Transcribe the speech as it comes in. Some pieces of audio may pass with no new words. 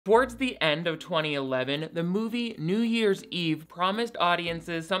Towards the end of 2011, the movie New Year's Eve promised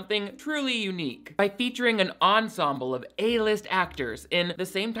audiences something truly unique by featuring an ensemble of A-list actors in the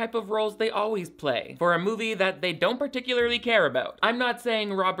same type of roles they always play, for a movie that they don't particularly care about. I'm not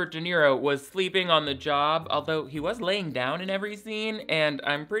saying Robert De Niro was sleeping on the job, although he was laying down in every scene, and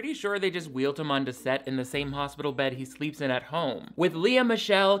I'm pretty sure they just wheeled him onto set in the same hospital bed he sleeps in at home. With Lea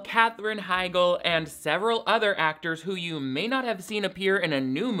Michele, Katherine Heigl, and several other actors who you may not have seen appear in a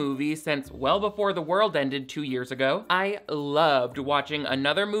new movie since well before the world ended 2 years ago, I loved watching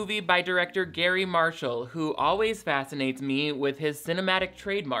another movie by director Gary Marshall, who always fascinates me with his cinematic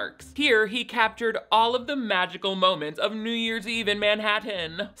trademarks. Here, he captured all of the magical moments of New Year's Eve in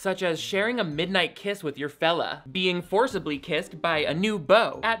Manhattan, such as sharing a midnight kiss with your fella, being forcibly kissed by a new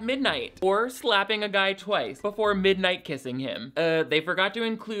beau at midnight, or slapping a guy twice before midnight kissing him. They forgot to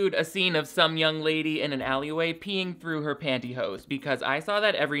include a scene of some young lady in an alleyway peeing through her pantyhose, because I saw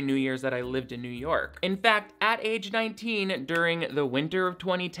that every New Year's that I lived in New York. In fact, at age 19, during the winter of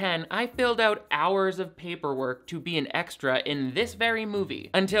 2010, I filled out hours of paperwork to be an extra in this very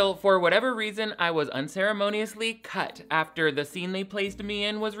movie, until for whatever reason I was unceremoniously cut after the scene they placed me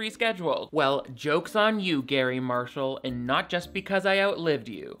in was rescheduled. Well, joke's on you, Gary Marshall, and not just because I outlived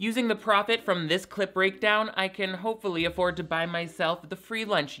you. Using the profit from this clip breakdown, I can hopefully afford to buy myself the free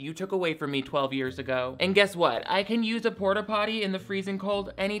lunch you took away from me 12 years ago. And guess what? I can use a porta potty in the freezing cold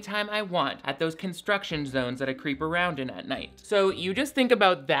anytime I want at those construction zones that I creep around in at night. So you just think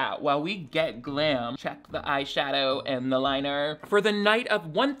about that while we get glam. Check the eyeshadow and the liner for the night of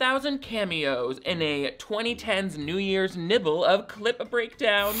 1,000 cameos in a 2010s New Year's nibble of clip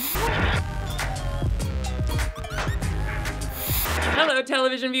breakdown. Hello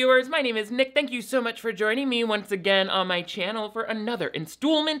television viewers, my name is Nick. Thank you so much for joining me once again on my channel for another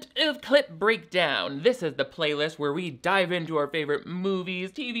installment of Clip Breakdown. This is the playlist where we dive into our favorite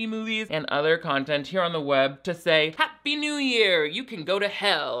movies, TV movies, and other content here on the web to say, Happy New Year, you can go to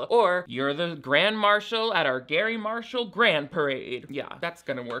hell, or you're the Grand Marshal at our Gary Marshall Grand Parade. Yeah, that's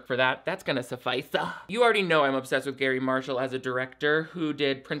gonna work for that. That's gonna suffice. You already know I'm obsessed with Gary Marshall as a director who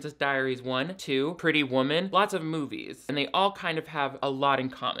did Princess Diaries 1, 2, Pretty Woman, lots of movies, and they all kind of have a lot in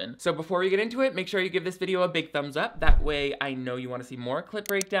common. So before we get into it, make sure you give this video a big thumbs up. That way I know you want to see more clip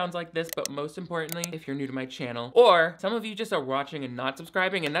breakdowns like this, but most importantly, if you're new to my channel, or some of you just are watching and not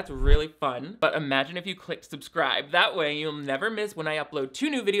subscribing, and that's really fun, but imagine if you clicked subscribe. That way you'll never miss when I upload 2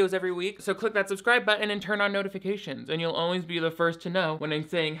 new videos every week. So click that subscribe button and turn on notifications, and you'll always be the first to know when I'm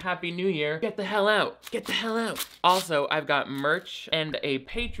saying Happy New Year. Get the hell out. Get the hell out. Also, I've got merch and a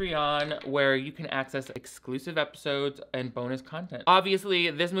Patreon where you can access exclusive episodes and bonus content.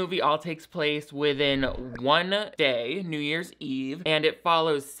 Obviously, this movie all takes place within one day, New Year's Eve, and it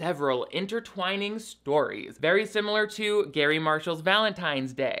follows several intertwining stories, very similar to Gary Marshall's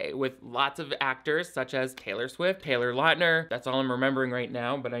Valentine's Day, with lots of actors such as Taylor Swift, Taylor Lautner, that's all I'm remembering right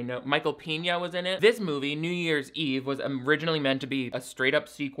now, but I know Michael Pena was in it. This movie, New Year's Eve, was originally meant to be a straight-up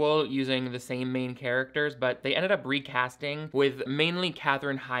sequel using the same main characters, but they ended up recasting with mainly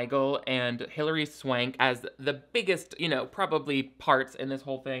Katherine Heigl and Hilary Swank as the biggest, probably parts in this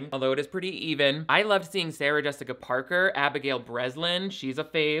whole thing, although it is pretty even. I loved seeing Sarah Jessica Parker, Abigail Breslin, she's a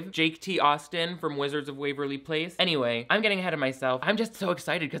fave, Jake T. Austin from Wizards of Waverly Place. Anyway, I'm getting ahead of myself. I'm just so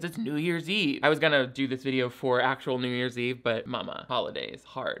excited because it's New Year's Eve. I was gonna do this video for actual New Year's Eve, but mama, holidays,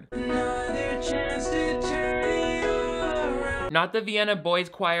 hard. Another chance to turn you around. Not the Vienna Boys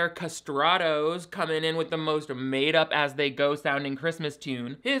Choir Castratos coming in with the most made up as they go sounding Christmas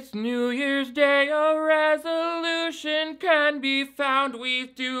tune. It's New Year's Day, a resolution can be found. We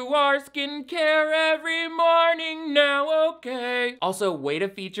do our skincare every morning now, okay? Also, way to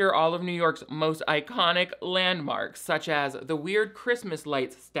feature all of New York's most iconic landmarks, such as the weird Christmas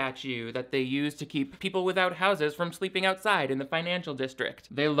lights statue that they use to keep people without houses from sleeping outside in the financial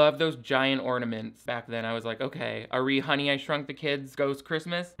district. They love those giant ornaments. Back then I was like, okay, are we Honey, I Shrunk the Kids Ghost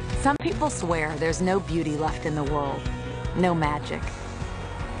Christmas? Some people swear there's no beauty left in the world, no magic.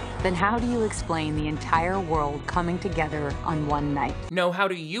 Then how do you explain the entire world coming together on one night? No, how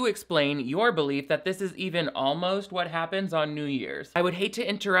do you explain your belief that this is even almost what happens on New Year's? I would hate to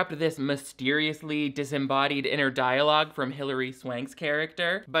interrupt this mysteriously disembodied inner dialogue from Hilary Swank's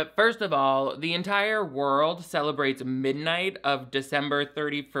character, but first of all, the entire world celebrates midnight of December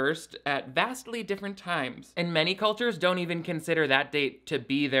 31st at vastly different times, and many cultures don't even consider that date to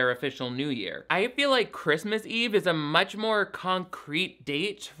be their official New Year. I feel like Christmas Eve is a much more concrete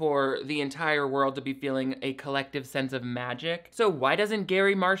date for the entire world to be feeling a collective sense of magic. So why doesn't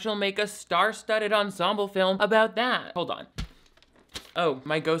Gary Marshall make a star-studded ensemble film about that? Hold on. Oh,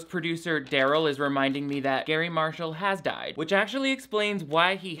 my ghost producer Daryl is reminding me that Gary Marshall has died, which actually explains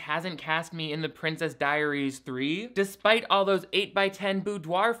why he hasn't cast me in the Princess Diaries 3, despite all those 8x10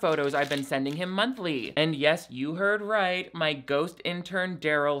 boudoir photos I've been sending him monthly. And yes, you heard right, my ghost intern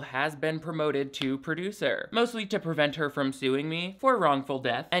Daryl has been promoted to producer, mostly to prevent her from suing me for wrongful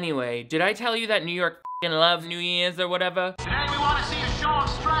death. Anyway, did I tell you that New York loves New Year's or whatever? Today we want to see a show of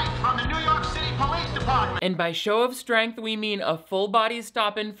strength from the New York City Police Department. And by show of strength, we mean a full body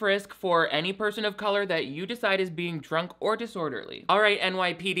stop and frisk for any person of color that you decide is being drunk or disorderly. All right,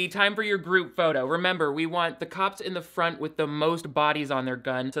 NYPD, time for your group photo. Remember, we want the cops in the front with the most bodies on their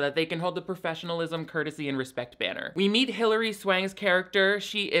gun so that they can hold the professionalism, courtesy, and respect banner. We meet Hilary Swank's character.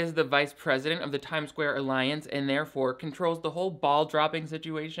 She is the vice president of the Times Square Alliance and therefore controls the whole ball dropping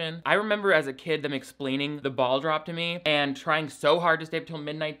situation. I remember as a kid them explaining the ball drop to me and trying so hard to stay up till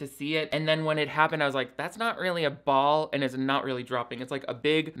midnight to see it. And then when it happened, I was like, that's not really a ball and it's not really dropping. It's like a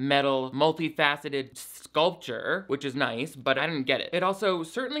big metal, multifaceted sculpture, which is nice, but I didn't get it. It also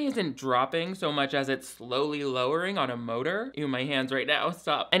certainly isn't dropping so much as it's slowly lowering on a motor. Ew, my hands right now,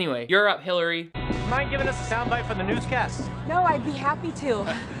 stop. Anyway, you're up, Hillary. Mind giving us a soundbite from the newscast? No, I'd be happy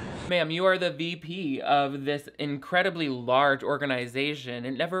to. Ma'am, you are the VP of this incredibly large organization.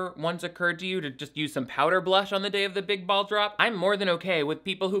 It never once occurred to you to just use some powder blush on the day of the big ball drop? I'm more than okay with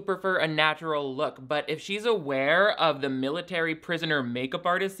people who prefer a natural look, but if she's aware of the military prisoner makeup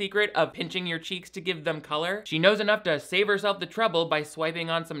artist secret of pinching your cheeks to give them color, she knows enough to save herself the trouble by swiping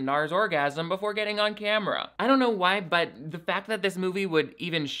on some NARS orgasm before getting on camera. I don't know why, but the fact that this movie would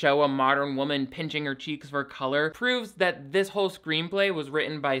even show a modern woman pinching her cheeks for color proves that this whole screenplay was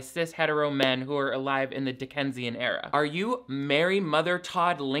written by cis hetero men who are alive in the Dickensian era. Are you Mary Mother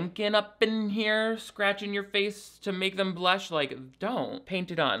Todd Lincoln up in here scratching your face to make them blush? Like, don't.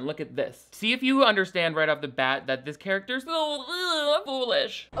 Paint it on. Look at this. See if you understand right off the bat that this character's so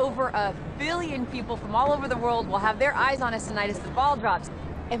foolish. Over 1 billion people from all over the world will have their eyes on us tonight as the ball drops.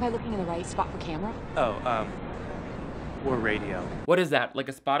 Am I looking in the right spot for camera? Oh, or radio. What is that, like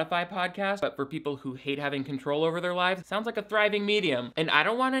a Spotify podcast, but for people who hate having control over their lives? Sounds like a thriving medium. And I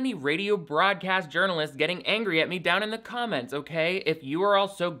don't want any radio broadcast journalists getting angry at me down in the comments, okay? If you are all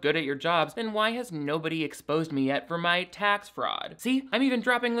so good at your jobs, then why has nobody exposed me yet for my tax fraud? See, I'm even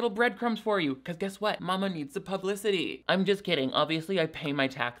dropping little breadcrumbs for you, because guess what? Mama needs the publicity. I'm just kidding. Obviously, I pay my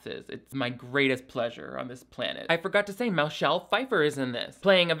taxes. It's my greatest pleasure on this planet. I forgot to say, Michelle Pfeiffer is in this,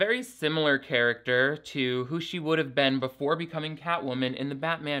 playing a very similar character to who she would have been before becoming Catwoman in the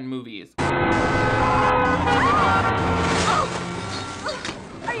Batman movies. Are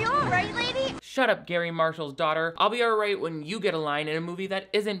you alright, lady? Shut up, Gary Marshall's daughter. I'll be alright when you get a line in a movie that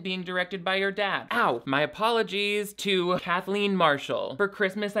isn't being directed by your dad. Ow! My apologies to Kathleen Marshall. For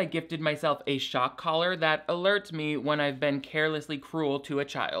Christmas, I gifted myself a shock collar that alerts me when I've been carelessly cruel to a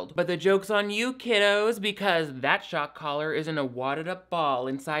child. But the joke's on you, kiddos, because that shock collar is in a wadded up ball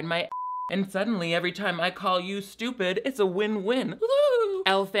inside my and suddenly, every time I call you stupid, it's a win-win.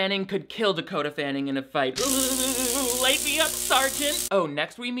 Elle Fanning could kill Dakota Fanning in a fight. Light me up, Sergeant. Oh,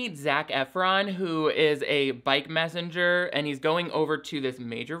 next we meet Zac Efron, who is a bike messenger, and he's going over to this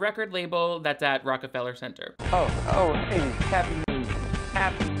major record label that's at Rockefeller Center. Oh, hey, Happy New Year.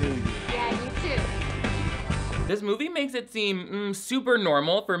 Happy New Year. Yeah, you too. This movie makes it seem super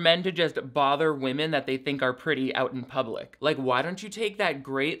normal for men to just bother women that they think are pretty out in public. Like, why don't you take that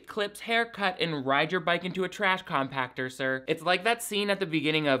great clipped haircut and ride your bike into a trash compactor, sir? It's like that scene at the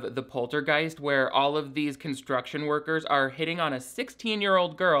beginning of The Poltergeist where all of these construction workers are hitting on a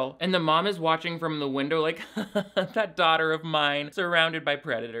 16-year-old girl and the mom is watching from the window like, that daughter of mine, surrounded by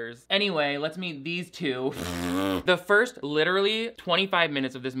predators. Anyway, let's meet these two. The first literally 25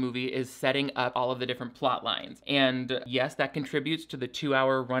 minutes of this movie is setting up all of the different plot lines. And yes, that contributes to the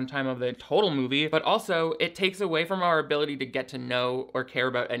 2-hour runtime of the total movie, but also it takes away from our ability to get to know or care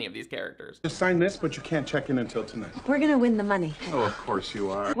about any of these characters. Just sign this, but you can't check in until tonight. We're gonna win the money. Oh, of course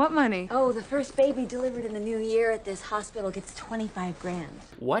you are. What money? Oh, the first baby delivered in the new year at this hospital gets 25 grand.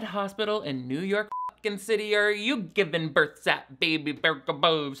 What hospital in New York City are you giving birth at, baby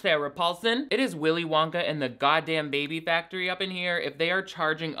Berkaboo, Sarah Paulson? It is Willy Wonka and the goddamn baby factory up in here if they are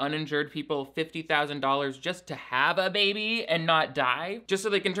charging uninsured people $50,000 just to have a baby and not die, just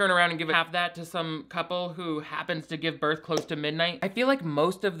so they can turn around and give half that to some couple who happens to give birth close to midnight. I feel like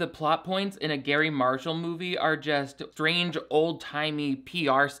most of the plot points in a Gary Marshall movie are just strange old-timey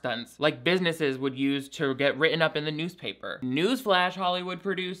PR stunts like businesses would use to get written up in the newspaper. Newsflash, Hollywood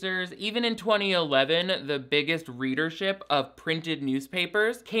producers, even in 2011, 2011, the biggest readership of printed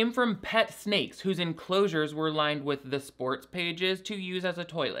newspapers came from pet snakes whose enclosures were lined with the sports pages to use as a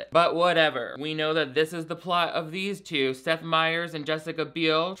toilet. But whatever. We know that this is the plot of these two, Seth Meyers and Jessica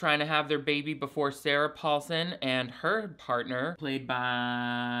Biel, trying to have their baby before Sarah Paulson and her partner, played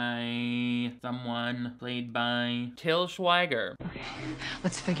by someone, played by Till Schweiger. Okay,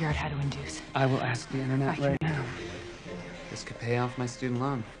 let's figure out how to induce. I will ask the internet right now. This could pay off my student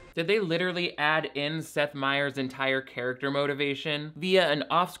loan. Did they literally add in Seth Meyers' entire character motivation via an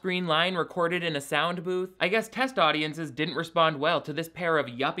off-screen line recorded in a sound booth? I guess test audiences didn't respond well to this pair of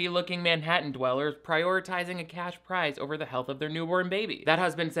yuppie-looking Manhattan dwellers prioritizing a cash prize over the health of their newborn baby. That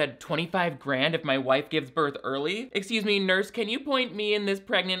husband said, 25 grand if my wife gives birth early? Excuse me, nurse, can you point me and this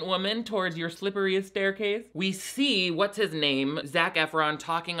pregnant woman towards your slipperiest staircase? We see, what's his name, Zac Efron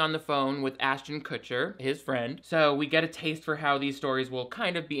talking on the phone with Ashton Kutcher, his friend. So we get a taste for how these stories will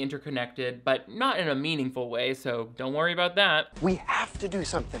kind of be interconnected, but not in a meaningful way, so don't worry about that. We have to do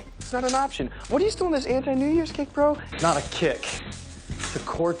something. It's not an option. What are you still in this anti-New Year's kick, bro? Not a kick. It's a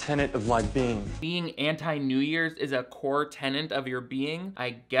core tenet of my being. Being anti-New Year's is a core tenet of your being?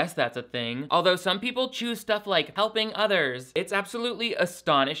 I guess that's a thing. Although some people choose stuff like helping others. It's absolutely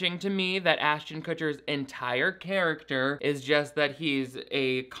astonishing to me that Ashton Kutcher's entire character is just that he's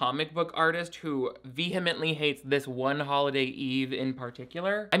a comic book artist who vehemently hates this one holiday eve in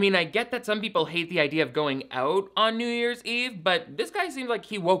particular. I mean, I get that some people hate the idea of going out on New Year's Eve, but this guy seems like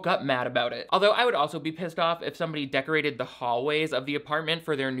he woke up mad about it. Although I would also be pissed off if somebody decorated the hallways of the apartment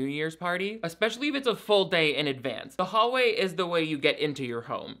for their New Year's party, especially if it's a full day in advance. The hallway is the way you get into your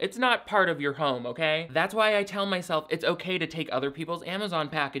home. It's not part of your home, okay? That's why I tell myself it's okay to take other people's Amazon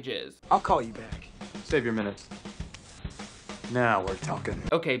packages. I'll call you back. Save your minutes. Now we're talking.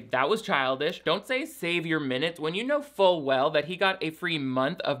 Okay, that was childish. Don't say save your minutes when you know full well that he got a free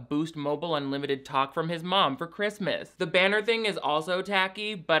month of Boost Mobile Unlimited talk from his mom for Christmas. The banner thing is also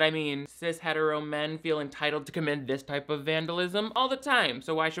tacky, but I mean, cis hetero men feel entitled to commit this type of vandalism all the time,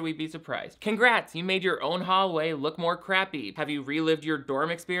 so why should we be surprised? Congrats, you made your own hallway look more crappy. Have you relived your dorm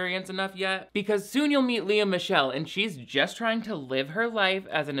experience enough yet? Because soon you'll meet Lea Michele, and she's just trying to live her life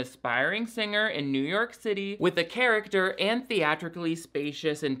as an aspiring singer in New York City with a character and theatrically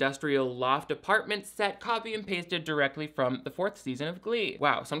spacious industrial loft apartment set copy and pasted directly from the 4th season of Glee.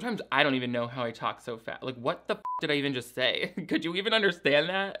 Wow, sometimes I don't even know how I talk so fast. Like, what the f did I even just say? Could you even understand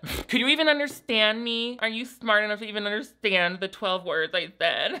that? Could you even understand me? Are you smart enough to even understand the 12 words I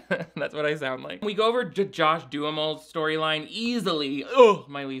said? That's what I sound like. We go over to Josh Duhamel's storyline easily. Ugh,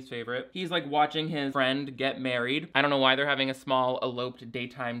 my least favorite. He's like watching his friend get married. I don't know why they're having a small eloped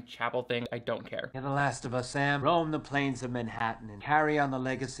daytime chapel thing. I don't care. You're the last of us, Sam. Roam the plains of Manhattan and carry on the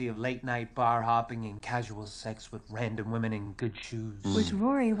legacy of late-night bar hopping and casual sex with random women in good shoes. Which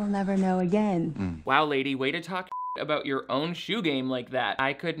Rory will never know again. Wow, lady, way to talk about your own shoe game like that.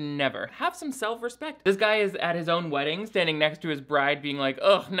 I could never. Have some self-respect. This guy is at his own wedding, standing next to his bride being like,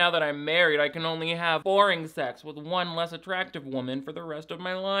 ugh, now that I'm married, I can only have boring sex with one less attractive woman for the rest of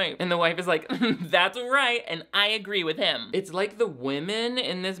my life. And the wife is like, that's right, and I agree with him. It's like the women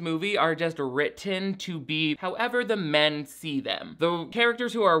in this movie are just written to be however the men see them. The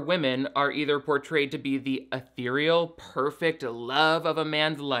characters who are women are either portrayed to be the ethereal, perfect love of a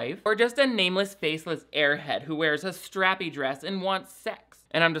man's life, or just a nameless, faceless airhead who wears a strappy dress and wants sex.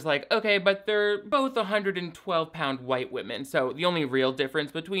 And I'm just like, okay, but they're both 112-pound white women, so the only real difference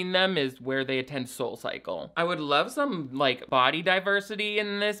between them is where they attend Soul Cycle. I would love some, like, body diversity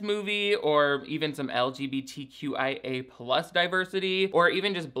in this movie, or even some LGBTQIA+ diversity, or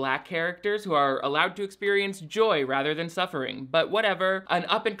even just black characters who are allowed to experience joy rather than suffering. But whatever. An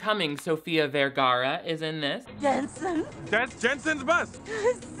up-and-coming Sofia Vergara is in this. Jensen. That's Jensen's bus.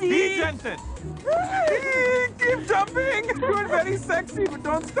 See? Be Jensen. Keep jumping. You're very sexy, but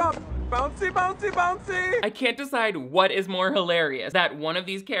don't stop. Bouncy, bouncy, bouncy. I can't decide what is more hilarious, that one of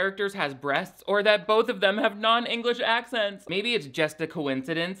these characters has breasts or that both of them have non-English accents. Maybe it's just a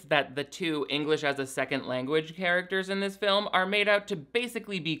coincidence that the two English as a second language characters in this film are made out to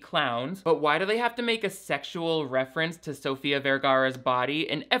basically be clowns, but why do they have to make a sexual reference to Sofia Vergara's body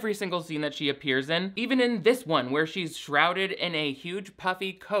in every single scene that she appears in? Even in this one, where she's shrouded in a huge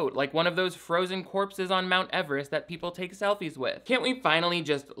puffy coat, like one of those frozen corpses on Mount Everest that people take selfies with. Can't we finally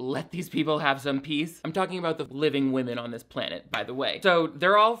just let these people have some peace? I'm talking about the living women on this planet, by the way. So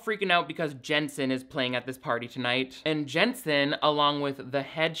they're all freaking out because Jensen is playing at this party tonight. And Jensen, along with the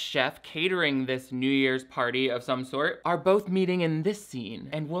head chef catering this New Year's party of some sort, are both meeting in this scene.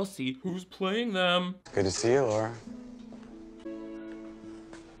 And we'll see who's playing them. Good to see you, Laura.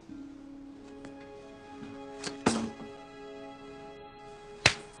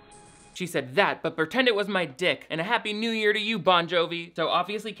 She said that, but pretend it was my dick. And a happy new year to you, Bon Jovi. So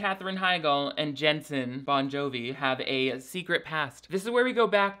obviously Katherine Heigl and Jensen Bon Jovi have a secret past. This is where we go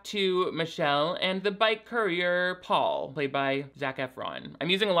back to Michelle and the bike courier, Paul, played by Zac Efron. I'm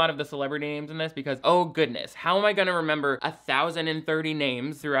using a lot of the celebrity names in this because, oh goodness, how am I gonna remember 1,030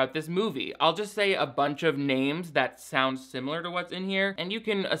 names throughout this movie? I'll just say a bunch of names that sound similar to what's in here, and you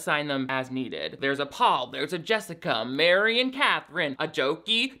can assign them as needed. There's a Paul, there's a Jessica, Mary and Catherine, a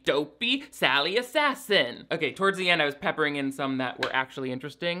Jokey, Dopey, Sally Assassin. Okay, towards the end I was peppering in some that were actually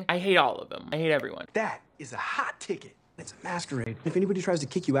interesting. I hate all of them. I hate everyone. That is a hot ticket. It's a masquerade. If anybody tries to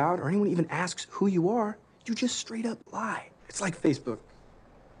kick you out or anyone even asks who you are, you just straight up lie. It's like Facebook,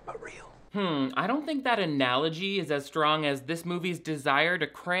 but real. I don't think that analogy is as strong as this movie's desire to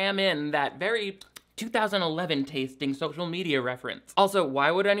cram in that very 2011 tasting social media reference. Also,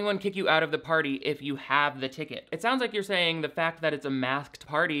 why would anyone kick you out of the party if you have the ticket? It sounds like you're saying the fact that it's a masked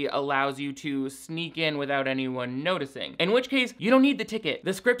party allows you to sneak in without anyone noticing. In which case, you don't need the ticket.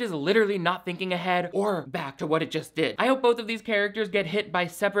 The script is literally not thinking ahead or back to what it just did. I hope both of these characters get hit by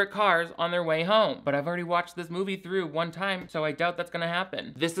separate cars on their way home, but I've already watched this movie through one time, so I doubt that's gonna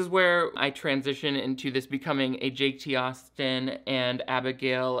happen. This is where I transition into this becoming a Jake T. Austin and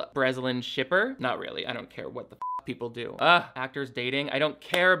Abigail Breslin shipper. Not really. I don't care what the people do. Actors dating. I don't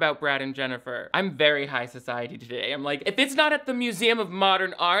care about Brad and Jennifer. I'm very high society today. I'm like, if it's not at the Museum of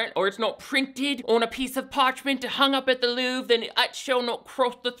Modern Art, or it's not printed on a piece of parchment hung up at the Louvre, then it shall not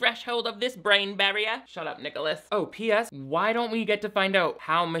cross the threshold of this brain barrier. Shut up, Nicholas. Oh, P.S. Why don't we get to find out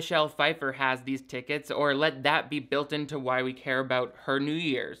how Michelle Pfeiffer has these tickets, or let that be built into why we care about her New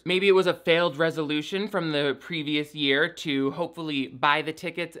Year's? Maybe it was a failed resolution from the previous year to hopefully buy the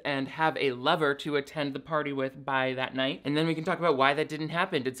tickets and have a lover to attend the party with by that night. And then we can talk about why that didn't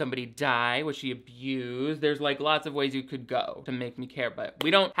happen. Did somebody die? Was she abused? There's like lots of ways you could go to make me care, but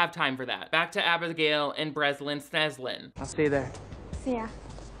we don't have time for that. Back to Abigail and Breslin Sneslin. I'll stay there. So yeah,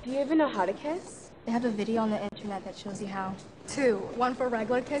 do you even know how to kiss? They have a video on the internet that shows you how. Two, one for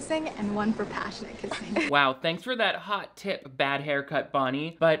regular kissing and one for passionate kissing. Wow, thanks for that hot tip, bad haircut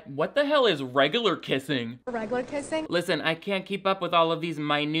Bonnie. But what the hell is regular kissing? Regular kissing? Listen, I can't keep up with all of these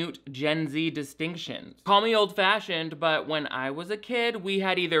minute Gen Z distinctions. Call me old-fashioned, but when I was a kid, we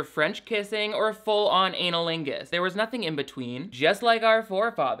had either French kissing or full-on analingus. There was nothing in between, just like our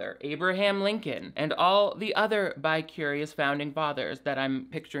forefather, Abraham Lincoln, and all the other bi-curious founding fathers that I'm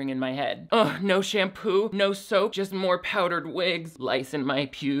picturing in my head. Ugh, no shampoo, no soap, just more powdered wigs, lice in my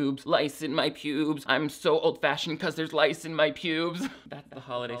pubes, lice in my pubes. I'm so old-fashioned because there's lice in my pubes. That's the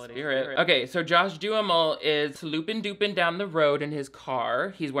holiday spirit. Okay, so Josh Duhamel is sloopin' down the road in his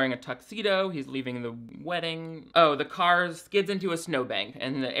car. He's wearing a tuxedo. He's leaving the wedding. Oh, the car skids into a snowbank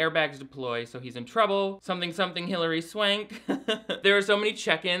and the airbags deploy, so he's in trouble. Something Hillary Swank. There are so many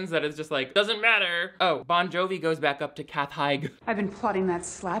check-ins that it's just like, doesn't matter. Oh, Bon Jovi goes back up to Kath Heig. I've been plotting that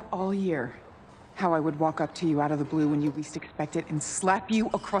slap all year. How I would walk up to you out of the blue when you least expect it and slap you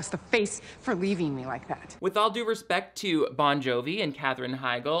across the face for leaving me like that. With all due respect to Bon Jovi and Katherine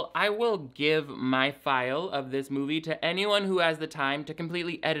Heigl, I will give my file of this movie to anyone who has the time to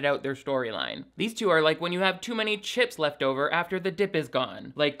completely edit out their storyline. These two are like when you have too many chips left over after the dip is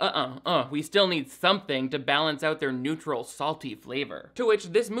gone. Like, we still need something to balance out their neutral, salty flavor. To which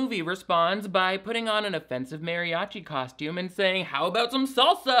this movie responds by putting on an offensive mariachi costume and saying, how about some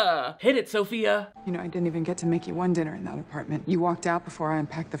salsa? Hit it, Sophia. You know, I didn't even get to make you one dinner in that apartment. You walked out before I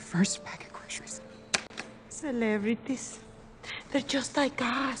unpacked the first pack of groceries. Celebrities. They're just like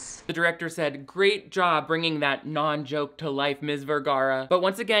us. The director said, great job bringing that non-joke to life, Ms. Vergara. But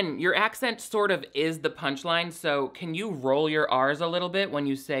once again, your accent sort of is the punchline, so can you roll your R's a little bit when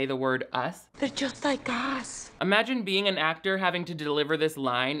you say the word us? They're just like us. Imagine being an actor having to deliver this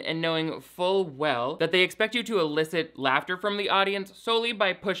line and knowing full well that they expect you to elicit laughter from the audience solely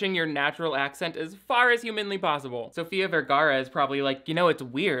by pushing your natural accent as far as humanly possible. Sofia Vergara is probably like, you know, it's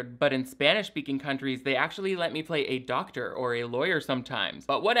weird, but in Spanish-speaking countries, they actually let me play a doctor or a lawyer sometimes.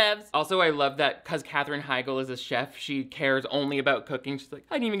 But whatevs. Also, I love that because Katherine Heigl is a chef, she cares only about cooking. She's like,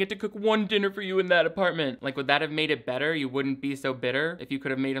 I didn't even get to cook one dinner for you in that apartment. Like, would that have made it better? You wouldn't be so bitter if you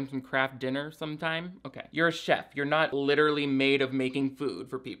could have made him some craft dinner sometime? Okay, you're a chef. You're not literally made of making food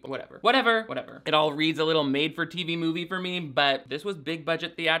for people. Whatever. It all reads a little made-for-TV movie for me, but this was big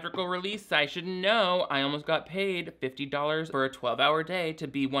budget theatrical release. I should know. I almost got paid $50 for a 12-hour day to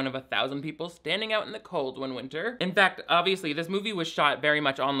be one of 1,000 people standing out in the cold one winter. In fact, obviously, this movie was shot very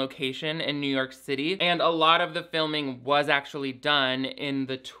much on location in New York City, and a lot of the filming was actually done in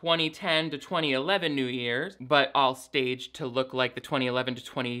the 2010 to 2011 New Year's, but all staged to look like the 2011 to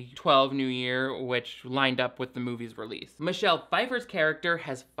 2012 New Year, which lined up with the movie's release. Michelle Pfeiffer's character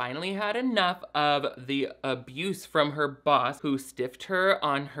has finally had enough of the abuse from her boss, who stiffed her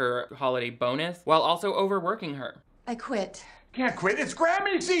on her holiday bonus while also overworking her. I quit. Can't quit, it's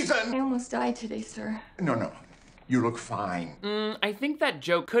Grammy season! I almost died today, sir. No. You look fine. I think that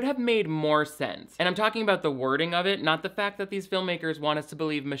joke could have made more sense. And I'm talking about the wording of it, not the fact that these filmmakers want us to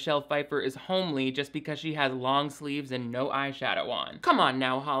believe Michelle Pfeiffer is homely just because she has long sleeves and no eyeshadow on. Come on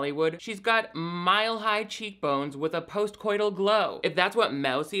now, Hollywood. She's got mile-high cheekbones with a post-coital glow. If that's what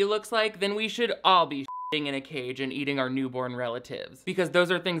Mousy looks like, then we should all be in a cage and eating our newborn relatives. Because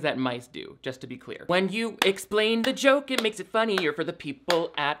those are things that mice do, just to be clear. When you explain the joke, it makes it funnier for the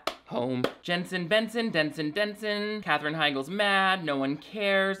people at home. Jensen Benson, Denson, Katherine Heigl's mad, no one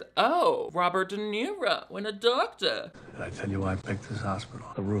cares. Oh, Robert De Niro and a doctor. Did I tell you why I picked this hospital?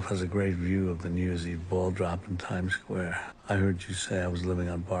 The roof has a great view of the New Year's Eve ball drop in Times Square. I heard you say I was living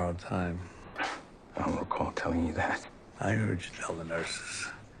on borrowed time. I don't recall telling you that. I heard you tell the nurses.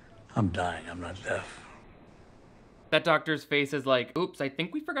 I'm dying, I'm not deaf. That doctor's face is like, oops, I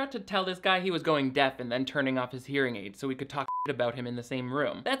think we forgot to tell this guy he was going deaf and then turning off his hearing aid so we could talk shit about him in the same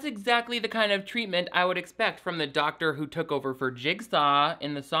room. That's exactly the kind of treatment I would expect from the doctor who took over for Jigsaw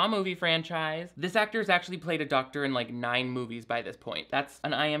in the Saw movie franchise. This actor's actually played a doctor in like 9 movies by this point. That's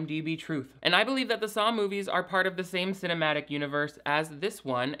an IMDb truth. And I believe that the Saw movies are part of the same cinematic universe as this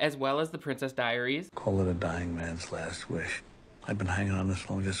one, as well as The Princess Diaries. Call it a dying man's last wish. I've been hanging on this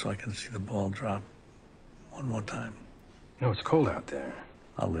long just so I can see the ball drop. One more time. No, it's cold out there.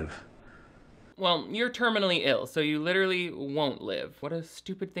 I'll live. Well, you're terminally ill, so you literally won't live. What a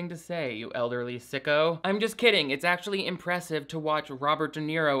stupid thing to say, you elderly sicko. I'm just kidding. It's actually impressive to watch Robert De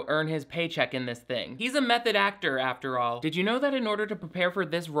Niro earn his paycheck in this thing. He's a method actor, after all. Did you know that in order to prepare for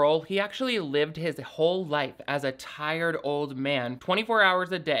this role, he actually lived his whole life as a tired old man, 24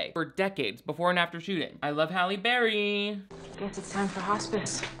 hours a day, for decades before and after shooting? I love Halle Berry. Guess it's time for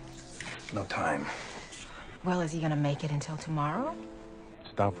hospice. No time. Well, is he gonna make it until tomorrow?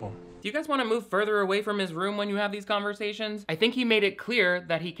 It's doubtful. Do you guys want to move further away from his room when you have these conversations? I think he made it clear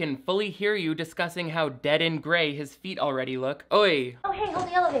that he can fully hear you discussing how dead and gray his feet already look. Oi. Oh, hey, hold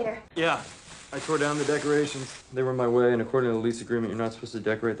the elevator. Yeah, I tore down the decorations. They were in my way, and according to the lease agreement, you're not supposed to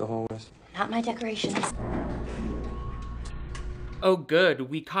decorate the hallways. Not my decorations. Oh good,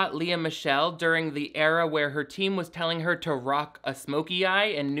 we caught Lea Michele during the era where her team was telling her to rock a smoky eye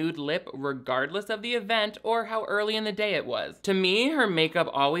and nude lip regardless of the event or how early in the day it was. To me, her makeup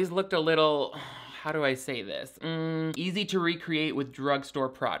always looked a little, how do I say this? Easy to recreate with drugstore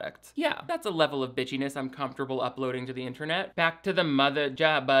products. Yeah, that's a level of bitchiness I'm comfortable uploading to the internet. Back to the mother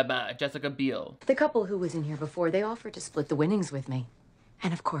Jessica Biel. The couple who was in here before, they offered to split the winnings with me.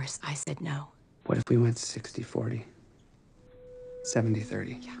 And of course, I said no. What if we went 60-40?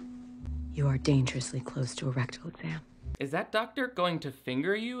 70-30. Yeah. You are dangerously close to a rectal exam. Is that doctor going to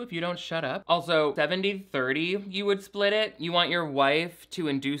finger you if you don't shut up? Also, 70-30, you would split it? You want your wife to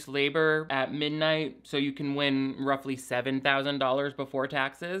induce labor at midnight so you can win roughly $7,000 before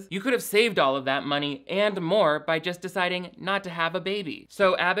taxes? You could have saved all of that money and more by just deciding not to have a baby.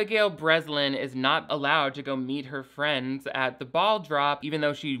 So Abigail Breslin is not allowed to go meet her friends at the ball drop, even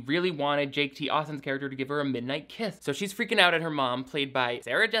though she really wanted Jake T. Austin's character to give her a midnight kiss. So she's freaking out at her mom, played by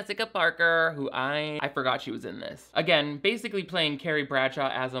Sarah Jessica Parker, who I forgot she was in this. Again, basically playing Carrie Bradshaw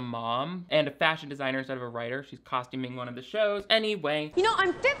as a mom and a fashion designer instead of a writer. She's costuming one of the shows. Anyway. You know,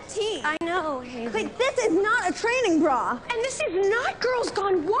 I'm 15. I know, Haley. But this is not a training bra. And this is not Girls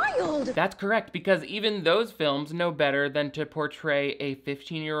Gone Wild. That's correct, because even those films know better than to portray a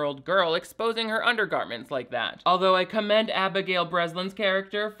 15-year-old girl exposing her undergarments like that. Although I commend Abigail Breslin's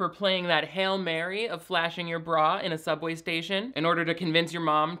character for playing that Hail Mary of flashing your bra in a subway station in order to convince your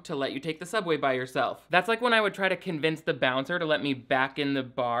mom to let you take the subway by yourself. That's like when I would try to convince the bouncer to let me back in the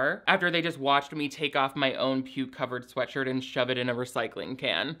bar after they just watched me take off my own puke-covered sweatshirt and shove it in a recycling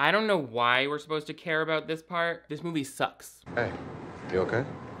can. I don't know why we're supposed to care about this part. This movie sucks. Hey, you okay?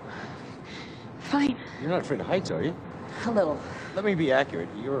 Fine. You're not afraid of heights, are you? A little. Let me be accurate.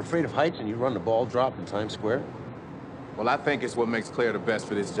 You're afraid of heights and you run the ball drop in Times Square? Well, I think it's what makes Claire the best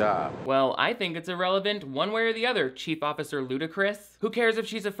for this job. Well, I think it's irrelevant one way or the other, Chief Officer Ludacris. Who cares if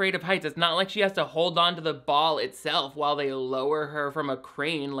she's afraid of heights? It's not like she has to hold on to the ball itself while they lower her from a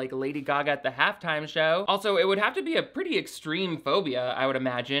crane like Lady Gaga at the halftime show. Also, it would have to be a pretty extreme phobia, I would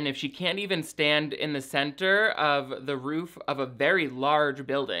imagine, if she can't even stand in the center of the roof of a very large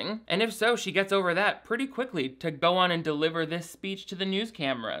building. And if so, she gets over that pretty quickly to go on and deliver this speech to the news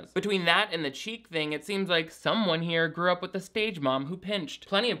cameras. Between that and the cheek thing, it seems like someone here grew up with a stage mom who pinched.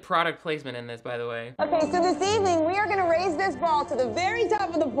 Plenty of product placement in this, by the way. Okay, so this evening we are going to raise this ball to the very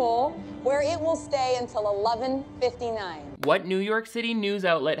top of the pole where it will stay until 11:59. What New York City news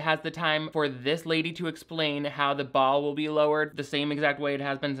outlet has the time for this lady to explain how the ball will be lowered the same exact way it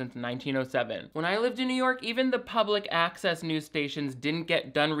has been since 1907? When I lived in New York, even the public access news stations didn't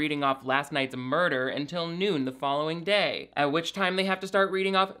get done reading off last night's murder until noon the following day, at which time they have to start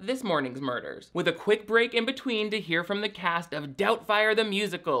reading off this morning's murders, with a quick break in between to hear from the cast of Doubtfire the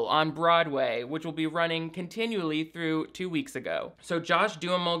Musical on Broadway, which will be running continually through 2 weeks ago. So Josh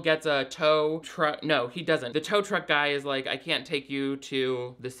Duhamel gets a tow truck. No, he doesn't. The tow truck guy is like, I can't take you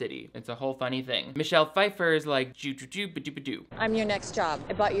to the city. It's a whole funny thing. Michelle Pfeiffer is like, joo-joo-joo-ba-doo-ba-doo. I'm your next job.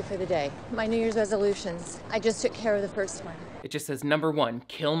 I bought you for the day. My New Year's resolutions. I just took care of the first one. It just says number 1,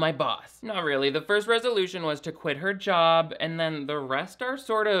 kill my boss. Not really. The first resolution was to quit her job, and then the rest are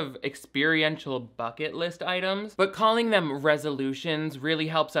sort of experiential bucket list items. But calling them resolutions really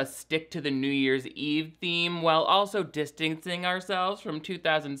helps us stick to the New Year's Eve theme while also distancing ourselves from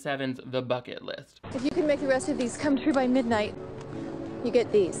 2007's The Bucket List. If you can make the rest of these come true by midnight, you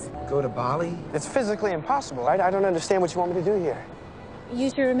get these. Go to Bali? It's physically impossible. I don't understand what you want me to do here.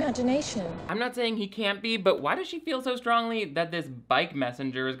 Use your imagination. I'm not saying he can't be, but why does she feel so strongly that this bike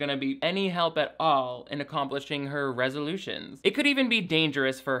messenger is gonna be any help at all in accomplishing her resolutions? It could even be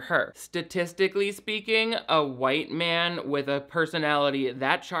dangerous for her. Statistically speaking, a white man with a personality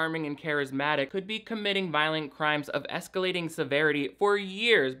that charming and charismatic could be committing violent crimes of escalating severity for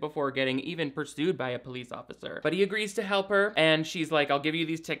years before getting even pursued by a police officer. But he agrees to help her, and she's like, I'll give you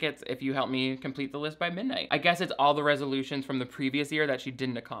these tickets if you help me complete the list by midnight. I guess it's all the resolutions from the previous year that she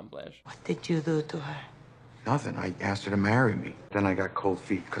didn't accomplish. What did you do to her? Nothing. I asked her to marry me. Then I got cold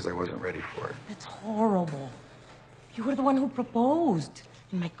feet because I wasn't ready for it. That's horrible. You were the one who proposed.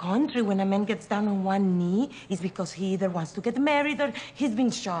 In my country, when a man gets down on one knee, it's because he either wants to get married or he's been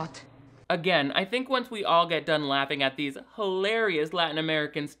shot. Again, I think once we all get done laughing at these hilarious Latin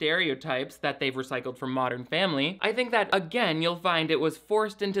American stereotypes that they've recycled from Modern Family, I think that, again, you'll find it was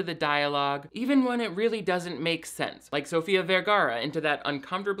forced into the dialogue, even when it really doesn't make sense, like Sofia Vergara into that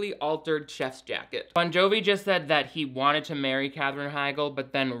uncomfortably altered chef's jacket. Bon Jovi just said that he wanted to marry Katherine Heigl,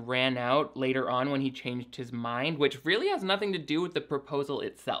 but then ran out later on when he changed his mind, which really has nothing to do with the proposal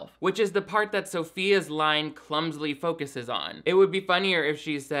itself, which is the part that Sophia's line clumsily focuses on. It would be funnier if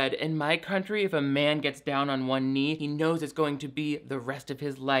she said, in my country, if a man gets down on one knee, he knows it's going to be the rest of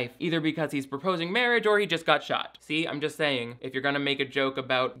his life, either because he's proposing marriage or he just got shot. See, I'm just saying, if you're gonna make a joke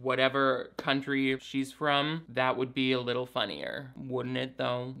about whatever country she's from, that would be a little funnier. Wouldn't it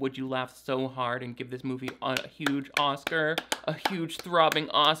though? Would you laugh so hard and give this movie a huge Oscar? A huge throbbing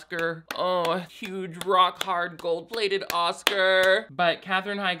Oscar? Oh, a huge rock hard gold-plated Oscar? But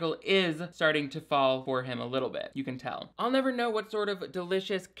Katherine Heigl is starting to fall for him a little bit, you can tell. I'll never know what sort of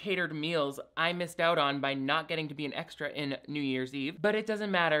delicious catered meals I missed out on by not getting to be an extra in New Year's Eve, but it doesn't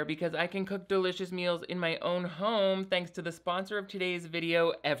matter because I can cook delicious meals in my own home thanks to the sponsor of today's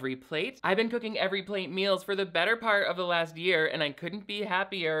video, Every Plate. I've been cooking Every Plate meals for the better part of the last year, and I couldn't be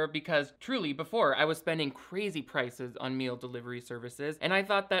happier because truly before I was spending crazy prices on meal delivery services, and I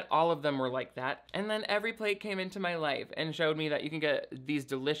thought that all of them were like that. And then Every Plate came into my life and showed me that you can get these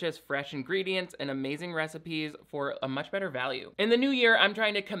delicious fresh ingredients and amazing recipes for a much better value. In the new year, I'm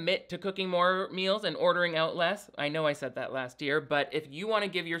trying to commit to cooking more meals and ordering out less. I know I said that last year, but if you want to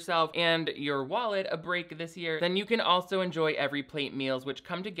give yourself and your wallet a break this year, then you can also enjoy Every Plate meals, which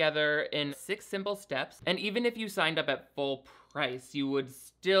come together in 6 simple steps. And even if you signed up at full price, you would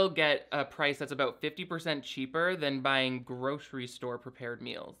still get a price that's about 50% cheaper than buying grocery store prepared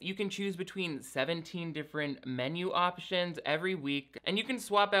meals. You can choose between 17 different menu options every week, and you can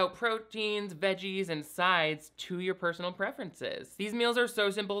swap out proteins, veggies, and sides to your personal preferences. These meals are so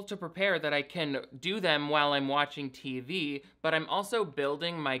simple to prepare that I can do them while I'm watching TV, but I'm also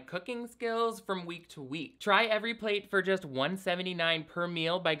building my cooking skills from week to week. Try Every Plate for just $1.79 per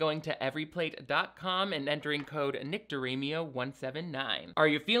meal by going to everyplate.com and entering code NickDiRamio179. Are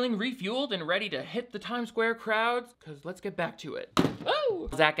you feeling refueled and ready to hit the Times Square crowds? Cause let's get back to it. Oh!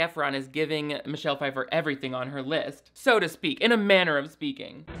 Zac Efron is giving Michelle Pfeiffer everything on her list, so to speak, in a manner of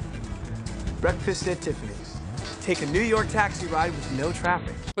speaking. Breakfast at Tiffany's. Take a New York taxi ride with no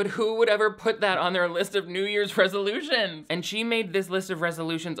traffic. But who would ever put that on their list of New Year's resolutions? And she made this list of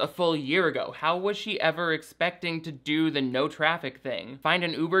resolutions a full year ago. How was she ever expecting to do the no traffic thing? Find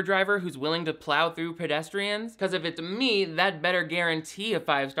an Uber driver who's willing to plow through pedestrians? Because if it's me, that better guarantee a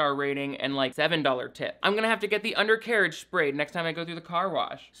 5-star rating and like $7 tip. I'm gonna have to get the undercarriage sprayed next time I go through the car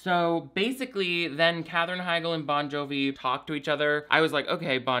wash. So basically, then Katherine Heigl and Bon Jovi talked to each other. I was like,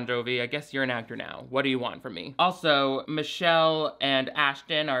 okay, Bon Jovi, I guess you're an actor now. What do you want from me? Also, Michelle and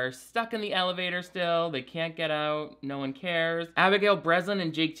Ashton are stuck in the elevator still. They can't get out. No one cares. Abigail Breslin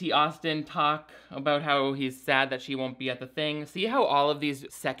and Jake T. Austin talk about how he's sad that she won't be at the thing. See how all of these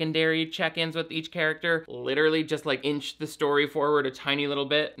secondary check-ins with each character literally just like inch the story forward a tiny little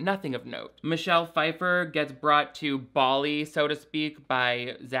bit? Nothing of note. Michelle Pfeiffer gets brought to Bali, so to speak,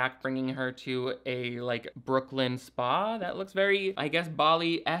 by Zach bringing her to a like Brooklyn spa that looks very, I guess,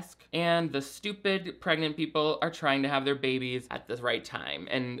 Bali-esque. And the stupid pregnant people are trying to have their babies at the right time.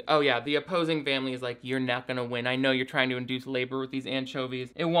 And oh yeah, the opposing family is like, you're not gonna win. I know you're trying to induce labor with these anchovies.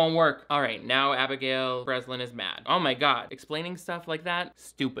 It won't work. All right, now Abigail Breslin is mad. Oh my God, explaining stuff like that,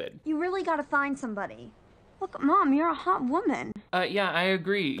 stupid. You really gotta find somebody. Look, Mom, you're a hot woman. Yeah, I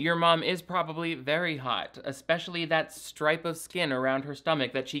agree. Your mom is probably very hot, especially that stripe of skin around her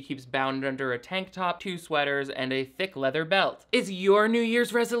stomach that she keeps bound under a tank top, 2 sweaters, and a thick leather belt. Is your New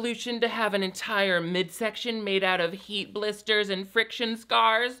Year's resolution to have an entire midsection made out of heat blisters and friction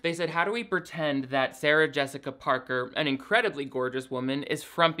scars? They said, how do we pretend that Sarah Jessica Parker, an incredibly gorgeous woman, is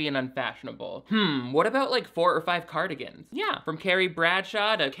frumpy and unfashionable? What about like 4 or 5 cardigans? Yeah, from Carrie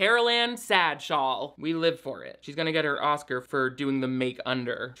Bradshaw to Carol Ann Sad Shawl. We live for it. She's gonna get her Oscar for doing the make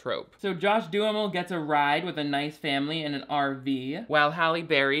under trope. So Josh Duhamel gets a ride with a nice family in an RV, while Halle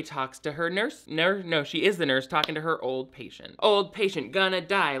Berry talks to her nurse. No, she is the nurse talking to her old patient. Old patient gonna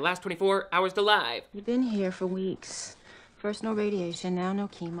die, last 24 hours to live. You've been here for weeks. First no radiation, now no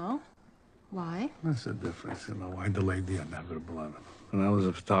chemo. Why? That's the difference, you know. I delayed the inevitable. When I was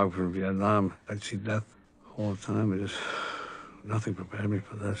a photographer in Vietnam, I'd see death all the time. Nothing prepared me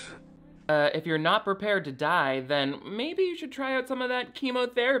for this. If you're not prepared to die, then maybe you should try out some of that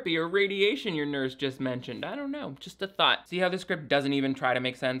chemotherapy or radiation your nurse just mentioned. I don't know, just a thought. See how the script doesn't even try to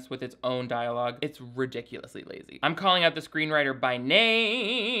make sense with its own dialogue? It's ridiculously lazy. I'm calling out the screenwriter by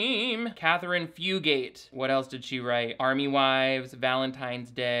name. Catherine Fugate. What else did she write? Army Wives,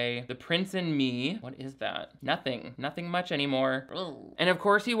 Valentine's Day, The Prince and Me. What is that? Nothing much anymore. Ugh. And of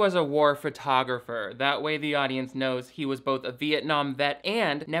course he was a war photographer. That way the audience knows he was both a Vietnam vet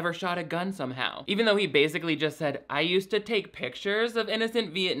and never shot a gun somehow. Even though he basically just said, I used to take pictures of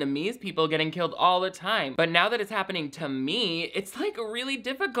innocent Vietnamese people getting killed all the time, but now that it's happening to me, it's like really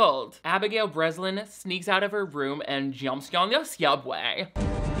difficult. Abigail Breslin sneaks out of her room and jumps on the subway.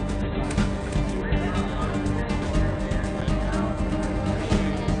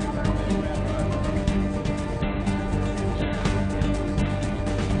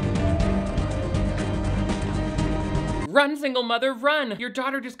 Run, single mother, run! Your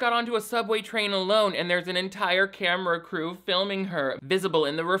daughter just got onto a subway train alone and there's an entire camera crew filming her, visible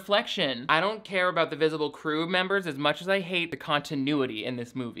in the reflection. I don't care about the visible crew members as much as I hate the continuity in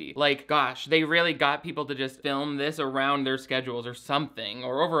this movie. Like, gosh, they really got people to just film this around their schedules or something,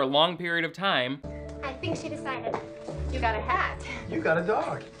 or over a long period of time. I think she decided. You got a hat. You got a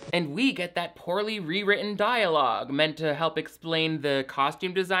dog. And we get that poorly rewritten dialogue meant to help explain the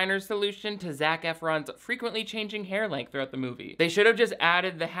costume designer's solution to Zac Efron's frequently changing hair length throughout the movie. They should have just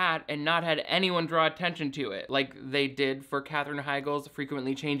added the hat and not had anyone draw attention to it, like they did for Katherine Heigl's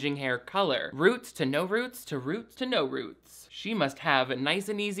frequently changing hair color. Roots to no roots to roots to no roots. She must have a nice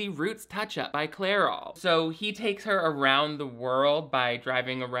and easy roots touch-up by Clairol. So he takes her around the world by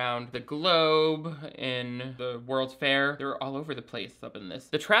driving around the globe in the World's Fair. They're all over the place up in this.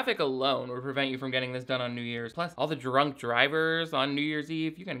 The traffic alone would prevent you from getting this done on New Year's. Plus, all the drunk drivers on New Year's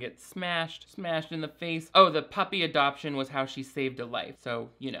Eve, you're gonna get smashed in the face. Oh, the puppy adoption was how she saved a life, so,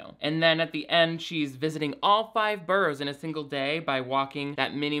 you know. And then at the end, she's visiting all 5 boroughs in a single day by walking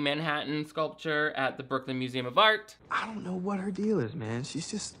that mini Manhattan sculpture at the Brooklyn Museum of Art. I don't know what her deal is, man. She's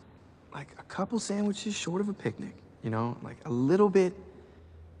just like a couple sandwiches short of a picnic, you know? Like a little bit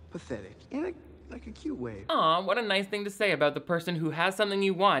pathetic in a cute way. Aw, what a nice thing to say about the person who has something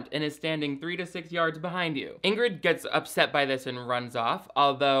you want and is standing 3 to 6 yards behind you. Ingrid gets upset by this and runs off,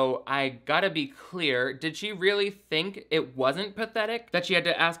 although I gotta be clear, did she really think it wasn't pathetic? That she had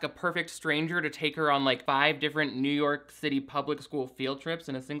to ask a perfect stranger to take her on like 5 different New York City public school field trips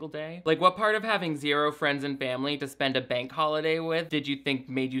in a single day? Like, what part of having 0 friends and family to spend a bank holiday with did you think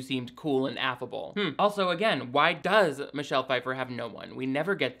made you seem cool and affable? Also, again, why does Michelle Pfeiffer have no one? We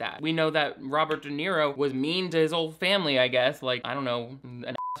never get that. We know that Robert Robert De Niro was mean to his whole family, I guess. Like, I don't know,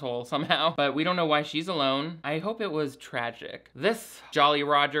 an asshole somehow. But we don't know why she's alone. I hope it was tragic. This Jolly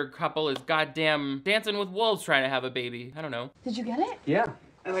Roger couple is goddamn dancing with wolves trying to have a baby. I don't know. Did you get it? Yeah,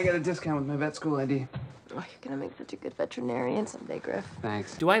 and I got a discount with my vet school ID. Oh, you're gonna make such a good veterinarian someday, Griff.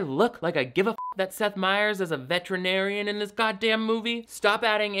 Thanks. Do I look like I give a f that Seth Meyers is a veterinarian in this goddamn movie? Stop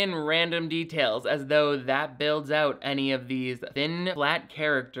adding in random details as though that builds out any of these thin, flat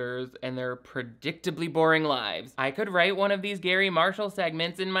characters and their predictably boring lives. I could write one of these Gary Marshall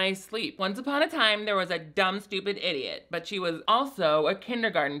segments in my sleep. Once upon a time, there was a dumb, stupid idiot, but she was also a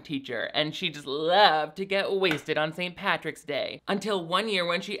kindergarten teacher, and she just loved to get wasted on St. Patrick's Day. Until one year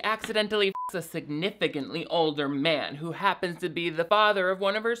when she accidentally f***s a significantly older man who happens to be the father of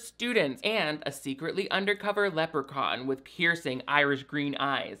one of her students and a secretly undercover leprechaun with piercing Irish green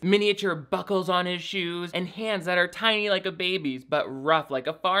eyes, miniature buckles on his shoes, and hands that are tiny like a baby's but rough like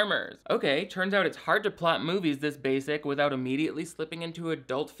a farmer's. Okay, turns out it's hard to plot movies this basic without immediately slipping into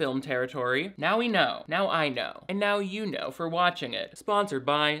adult film territory. Now we know. Now I know. And now you know for watching it. Sponsored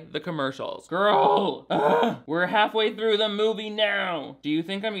by the commercials. Girl! Ugh, we're halfway through the movie now! Do you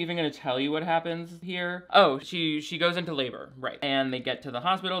think I'm even gonna tell you what happens here? Oh, she goes into labor, right. And they get to the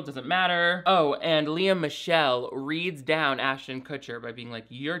hospital, it doesn't matter. Oh, and Leah Michelle reads down Ashton Kutcher by being like,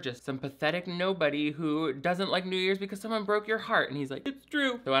 you're just some pathetic nobody who doesn't like New Year's because someone broke your heart. And he's like, it's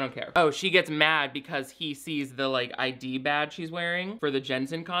true. So I don't care. Oh, she gets mad because he sees the like ID badge she's wearing for the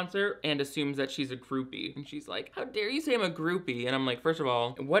Jensen concert and assumes that she's a groupie. And she's like, how dare you say I'm a groupie? And I'm like, first of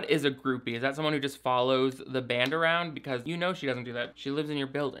all, what is a groupie? Is that someone who just follows the band around? Because you know she doesn't do that. She lives in your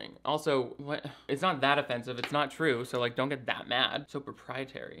building. Also, what? It's not that offensive. It's not true. So like, don't get that mad. So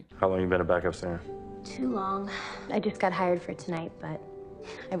proprietary. How long you been a backup singer? Too long. I just got hired for tonight, but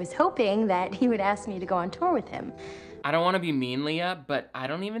I was hoping that he would ask me to go on tour with him. I don't want to be mean, Leah, but I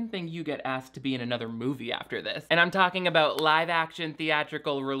don't even think you get asked to be in another movie after this. And I'm talking about live action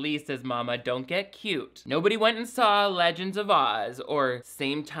theatrical releases, mama, don't get cute. Nobody went and saw Legends of Oz or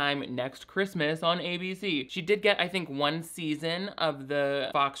Same Time Next Christmas on ABC. She did get, I think, one season of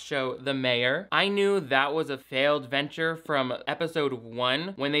the Fox show The Mayor. I knew that was a failed venture from episode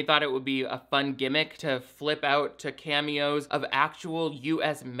 1 when they thought it would be a fun gimmick to flip out to cameos of actual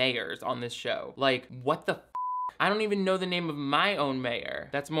US mayors on this show. Like, what the I don't even know the name of my own mayor.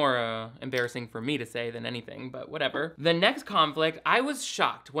 That's more embarrassing for me to say than anything, but whatever. The next conflict, I was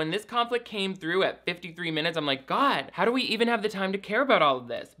shocked. When this conflict came through at 53 minutes, I'm like, God, how do we even have the time to care about all of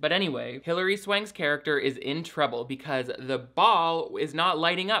this? But anyway, Hilary Swank's character is in trouble because the ball is not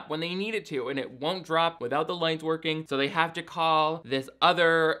lighting up when they need it to, and it won't drop without the lights working, so they have to call this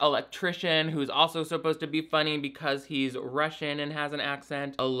other electrician who's also supposed to be funny because he's Russian and has an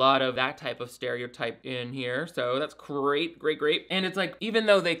accent. A lot of that type of stereotype in here, so that's great, great, great. And it's like, even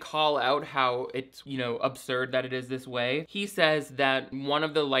though they call out how it's, you know, absurd that it is this way, he says that one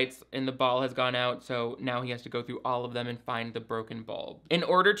of the lights in the ball has gone out, so now he has to go through all of them and find the broken bulb. In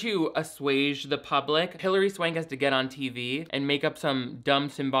order to assuage the public, Hilary Swank has to get on TV and make up some dumb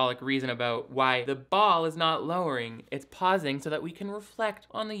symbolic reason about why the ball is not lowering, it's pausing so that we can reflect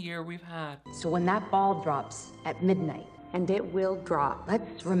on the year we've had. So when that ball drops at midnight, and it will drop,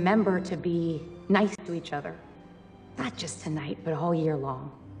 let's remember to be nice to each other. Not just tonight, but all year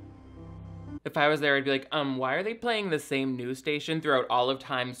long. If I was there, I'd be like, why are they playing the same news station throughout all of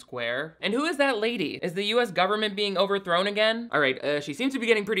Times Square? And who is that lady? Is the US government being overthrown again? All right, she seems to be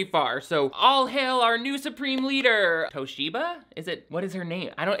getting pretty far, so all hail our new supreme leader. Toshiba? What is her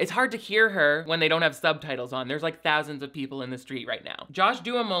name? It's hard to hear her when they don't have subtitles on. There's like thousands of people in the street right now. Josh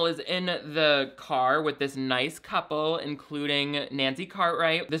Duhamel is in the car with this nice couple, including Nancy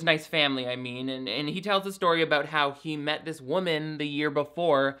Cartwright, this nice family, I mean, and he tells a story about how he met this woman the year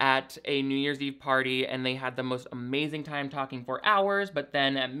before at a New Year's Eve party, and they had the most amazing time talking for hours, but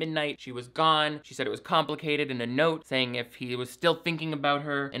then at midnight she was gone. She said it was complicated in a note saying if he was still thinking about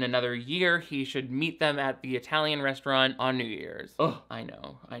her in another year, he should meet them at the Italian restaurant on New Year's. Oh, I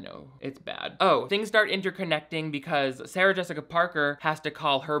know, it's bad. Oh, things start interconnecting because Sarah Jessica Parker has to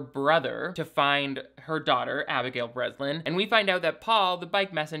call her brother to find her daughter, Abigail Breslin, and we find out that Paul, the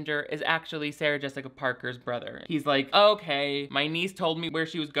bike messenger, is actually Sarah Jessica Parker's brother. He's like, okay, my niece told me where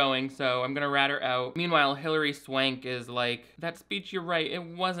she was going, so I'm gonna rat her out. Meanwhile, Hilary Swank is like, that speech, you're right, it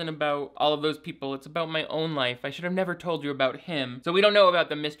wasn't about all of those people, it's about my own life. I should have never told you about him. So we don't know about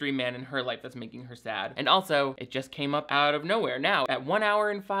the mystery man in her life that's making her sad. And also, it just came up out of nowhere now at 1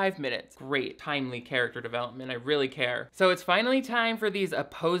 hour and 5 minutes. Great, timely character development, I really care. So it's finally time for these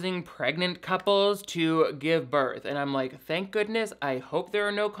opposing pregnant couples to give birth. And I'm like, thank goodness, I hope there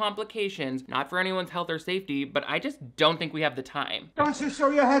are no complications, not for anyone's health or safety, but I just don't think we have the time. Don't you show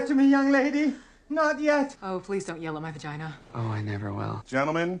your head to me, young lady. Not yet. Oh, please don't yell at my vagina. Oh, I never will.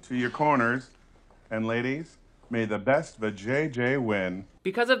 Gentlemen, to your corners. And ladies, may the best vajayjay win.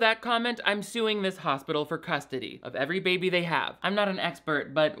 Because of that comment, I'm suing this hospital for custody of every baby they have. I'm not an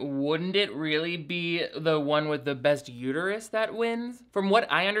expert, but wouldn't it really be the one with the best uterus that wins? From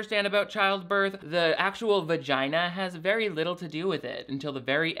what I understand about childbirth, the actual vagina has very little to do with it until the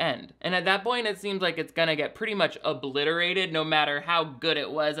very end. And at that point, it seems like it's gonna get pretty much obliterated no matter how good it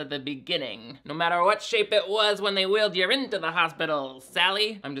was at the beginning. No matter what shape it was when they wheeled you into the hospital,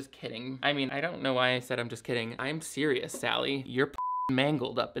 Sally. I'm just kidding. I mean, I don't know why I said I'm just kidding. I'm serious, Sally. You're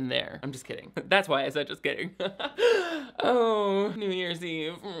mangled up in there. I'm just kidding. That's why I said just kidding. Oh, New Year's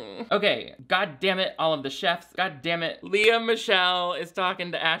Eve. Okay, god damn it, all of the chefs. God damn it. Lea Michele is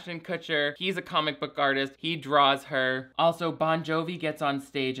talking to Ashton Kutcher. He's a comic book artist. He draws her. Also, Bon Jovi gets on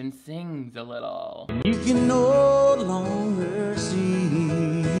stage and sings a little. You can no longer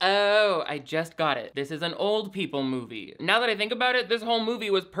see. Oh, I just got it. This is an old people movie. Now that I think about it, this whole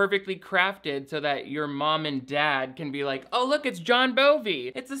movie was perfectly crafted so that your mom and dad can be like, oh look, it's John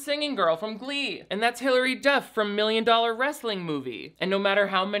Bovey. It's the singing girl from Glee. And that's Hilary Duff from $1 Million Wrestling Movie. And no matter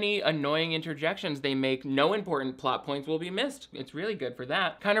how many annoying interjections they make, no important plot points will be missed. It's really good for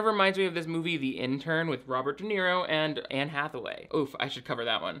that. Kind of reminds me of this movie, The Intern, with Robert De Niro and Anne Hathaway. Oof, I should cover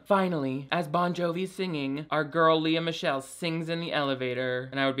that one. Finally, as Bon Jovi's singing, our girl Lea Michele sings in the elevator,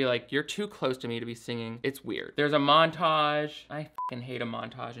 and I would be like, you're too close to me to be singing. It's weird. There's a montage. I fucking hate a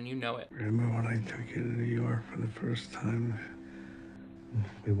montage, and you know it. Remember when I took you to New York for the first time?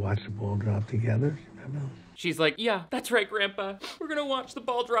 We watched the ball drop together, remember? She's like, yeah, that's right, Grandpa. We're gonna watch the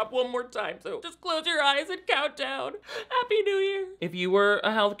ball drop one more time, so just close your eyes and count down. Happy New Year. If you were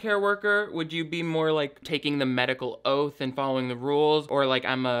a healthcare worker, would you be more like taking the medical oath and following the rules? Or like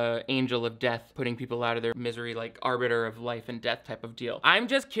I'm a angel of death, putting people out of their misery, like arbiter of life and death type of deal? I'm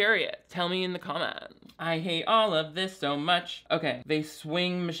just curious. Tell me in the comments. I hate all of this so much. Okay, they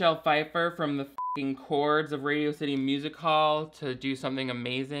swing Michelle Pfeiffer from the chords of Radio City Music Hall to do something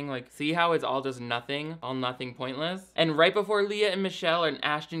amazing. Like, see how it's all just nothing? All nothing pointless? And right before Lea and Michelle and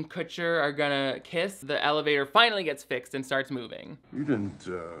Ashton Kutcher are gonna kiss, the elevator finally gets fixed and starts moving. You didn't,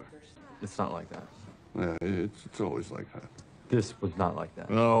 It's not like that. Yeah, it's always like that. This was not like that.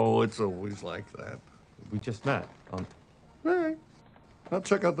 No, it's always like that. We just met. All right. I'll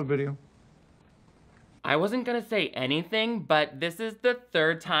check out the video. I wasn't gonna say anything, but this is the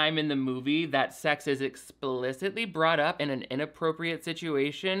third time in the movie that sex is explicitly brought up in an inappropriate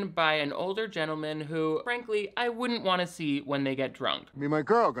situation by an older gentleman who, frankly, I wouldn't want to see when they get drunk. Me and my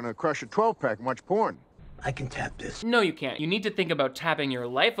girl gonna crush a 12-pack and watch porn. I can tap this. No, you can't. You need to think about tapping your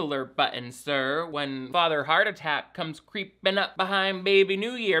life alert button, sir, when Father Heart Attack comes creeping up behind Baby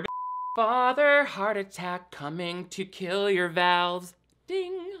New Year. Father Heart Attack coming to kill your valves.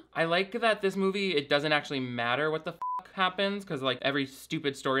 Ding. I like that this movie, it doesn't actually matter what the fuck happens, because like every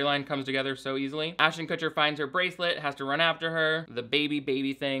stupid storyline comes together so easily. Ashton Kutcher finds her bracelet, has to run after her, the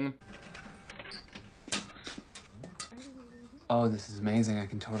baby thing. Oh, this is amazing. I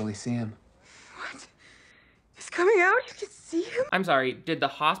can totally see him. What? He's coming out? You can see him? I'm sorry, did the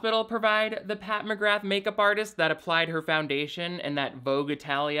hospital provide the Pat McGrath makeup artist that applied her foundation and that Vogue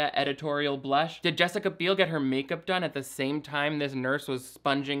Italia editorial blush? Did Jessica Biel get her makeup done at the same time this nurse was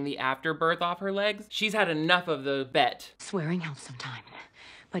sponging the afterbirth off her legs? She's had enough of the bet. Swearing helps sometimes.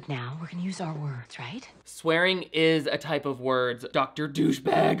 But now we're gonna use our words, right? Swearing is a type of words, Dr.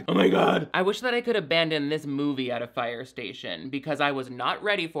 Douchebag. Oh my god. I wish that I could abandon this movie at a fire station because I was not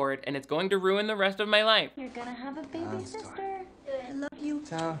ready for it and it's going to ruin the rest of my life. You're gonna have a baby sister. I love you.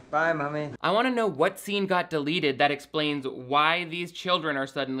 Ciao. Bye, Mommy. I want to know what scene got deleted that explains why these children are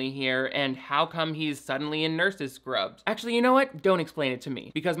suddenly here and how come he's suddenly in nurse's scrubs. Actually, you know what? Don't explain it to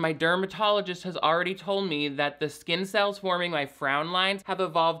me because my dermatologist has already told me that the skin cells forming my frown lines have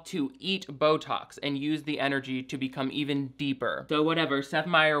evolved to eat Botox and use the energy to become even deeper. So whatever, Seth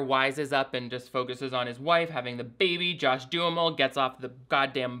Meyer wises up and just focuses on his wife having the baby. Josh Duhamel gets off the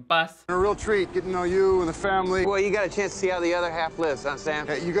goddamn bus. A real treat getting to know you and the family. Well, you got a chance to see how the other half lives, huh, Sam?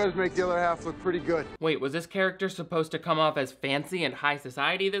 Yeah, you guys make the other half look pretty good. Wait, was this character supposed to come off as fancy and high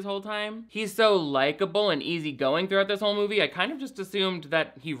society this whole time? He's so likable and easygoing throughout this whole movie, I kind of just assumed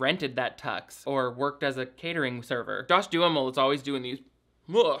that he rented that tux or worked as a catering server. Josh Duhamel is always doing these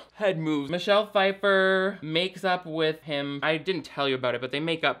head moves. Michelle Pfeiffer makes up with him. I didn't tell you about it, but they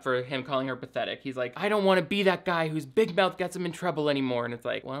make up for him calling her pathetic. He's like, I don't want to be that guy whose big mouth gets him in trouble anymore. And it's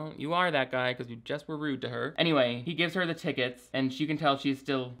like, well, you are that guy because you just were rude to her. Anyway, he gives her the tickets and you can tell she's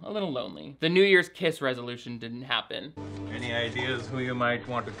still a little lonely. The New Year's kiss resolution didn't happen. Any ideas who you might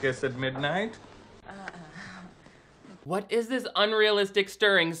want to kiss at midnight? What is this unrealistic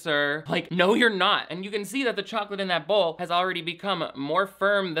stirring, sir? Like, no, you're not. And you can see that the chocolate in that bowl has already become more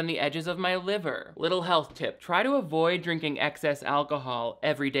firm than the edges of my liver. Little health tip, try to avoid drinking excess alcohol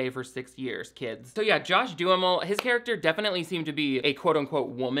every day for 6 years, kids. So yeah, Josh Duhamel, his character definitely seemed to be a quote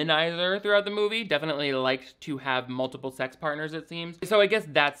unquote womanizer throughout the movie. Definitely liked to have multiple sex partners, it seems. So I guess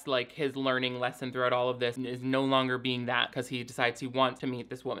that's like his learning lesson throughout all of this, is no longer being that because he decides he wants to meet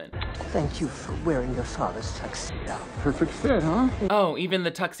this woman. Thank you for wearing your father's tuxedo. Perfect fit, huh? Oh, even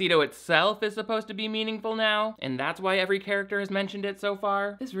the tuxedo itself is supposed to be meaningful now? And that's why every character has mentioned it so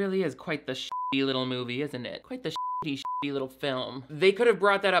far? This really is quite the shitty little movie, isn't it? Quite the shitty little film. They could have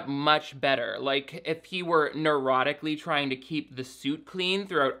brought that up much better. Like, if he were neurotically trying to keep the suit clean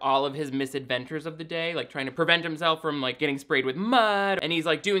throughout all of his misadventures of the day, like trying to prevent himself from like getting sprayed with mud, and he's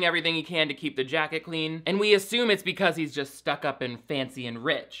like doing everything he can to keep the jacket clean. And we assume it's because he's just stuck up and fancy and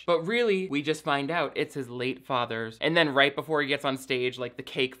rich. But really, we just find out it's his late father's. And then right before he gets on stage, like the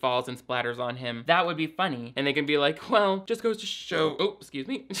cake falls and splatters on him. That would be funny. And they can be like, well, just goes to show, oh, excuse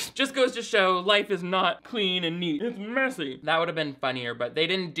me. Just goes to show life is not clean and neat. It's messy. That would have been funnier, but they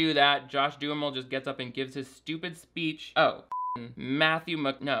didn't do that. Josh Duhamel just gets up and gives his stupid speech. Oh. Matt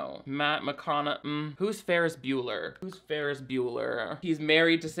McConaughey. Who's Ferris Bueller? Who's Ferris Bueller? He's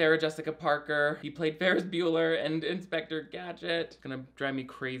married to Sarah Jessica Parker. He played Ferris Bueller and Inspector Gadget. It's gonna drive me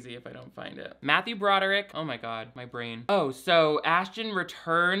crazy if I don't find it. Matthew Broderick. Oh my god, my brain. Oh, so Ashton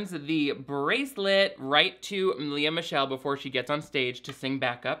returns the bracelet right to Lea Michele before she gets on stage to sing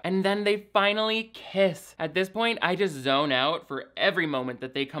backup, and then they finally kiss. At this point, I just zone out for every moment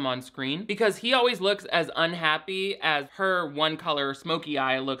that they come on screen because he always looks as unhappy as her one color smoky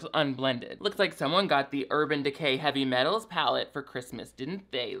eye looks unblended. Looks like someone got the Urban Decay Heavy Metals palette for Christmas,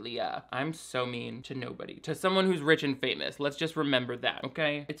 didn't they, Leah? I'm so mean to nobody. To someone who's rich and famous. Let's just remember that,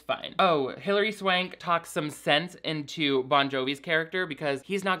 okay? It's fine. Oh, Hilary Swank talks some sense into Bon Jovi's character because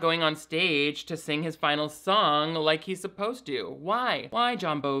he's not going on stage to sing his final song like he's supposed to. Why? Why,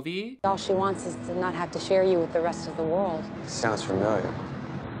 John Bovi? All she wants is to not have to share you with the rest of the world. Sounds familiar.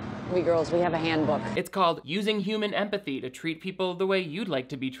 We girls, we have a handbook. It's called Using Human Empathy to Treat People the Way You'd Like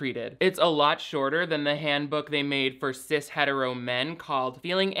to Be Treated. It's a lot shorter than the handbook they made for cis hetero men called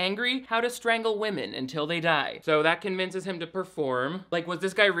Feeling Angry, How to Strangle Women Until They Die. So that convinces him to perform. Like, was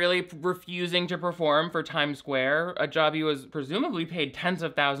this guy really refusing to perform for Times Square? A job he was presumably paid tens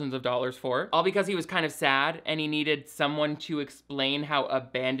of thousands of dollars for. All because he was kind of sad and he needed someone to explain how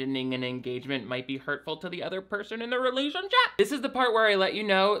abandoning an engagement might be hurtful to the other person in the relationship. This is the part where I let you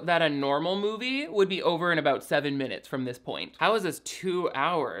know that a normal movie would be over in about 7 minutes from this point. How is this 2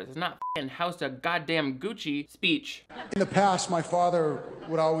 hours? It's not f***ing House of Goddamn Gucci speech. In the past, my father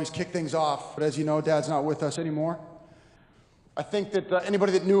would always kick things off, but as you know, Dad's not with us anymore. I think that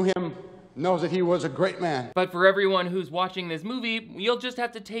anybody that knew him knows that he was a great man. But for everyone who's watching this movie, you'll just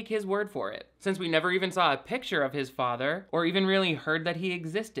have to take his word for it, since we never even saw a picture of his father, or even really heard that he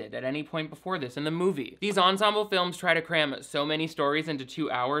existed at any point before this in the movie. These ensemble films try to cram so many stories into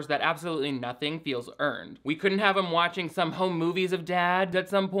 2 hours that absolutely nothing feels earned. We couldn't have him watching some home movies of Dad at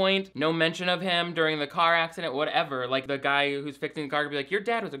some point, no mention of him during the car accident, whatever. Like the guy who's fixing the car could be like, your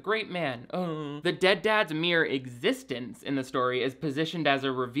dad was a great man. Oh. The dead dad's mere existence in the story is positioned as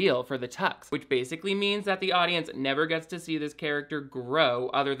a reveal for the tux, which basically means that the audience never gets to see this character grow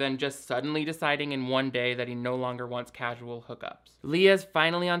other than just suddenly deciding in one day that he no longer wants casual hookups. Leah's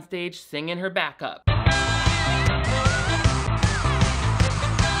finally on stage singing her backup.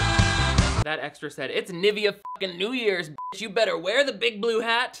 That extra said, it's Nivea fucking New Year's, bitch. You better wear the big blue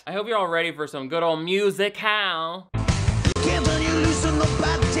hat. I hope you're all ready for some good old music, Hal. Give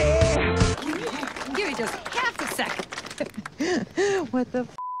me just half a second. What the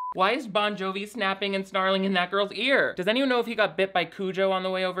f? Why is Bon Jovi snapping and snarling in that girl's ear? Does anyone know if he got bit by Cujo on the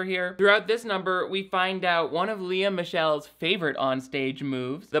way over here? Throughout this number, we find out one of Lea Michele's favorite onstage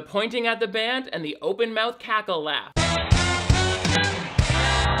moves, the pointing at the band and the open mouth cackle laugh.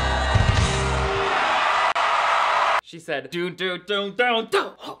 She said, do.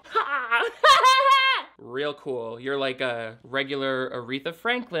 Real cool. You're like a regular Aretha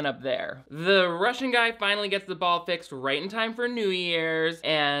Franklin up there. The Russian guy finally gets the ball fixed right in time for New Year's,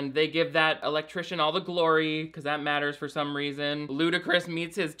 and they give that electrician all the glory, because that matters for some reason. Ludacris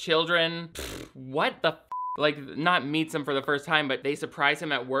meets his children. Pfft, what the f? Like, not meets him for the first time, but they surprise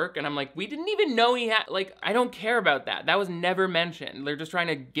him at work, and I'm like, we didn't even know he had, like, I don't care about that. That was never mentioned. They're just trying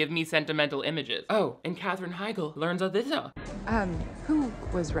to give me sentimental images. Oh, and Katherine Heigl learns of this. Who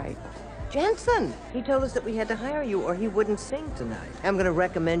was right? Jensen. He told us that we had to hire you or he wouldn't sing tonight. I'm gonna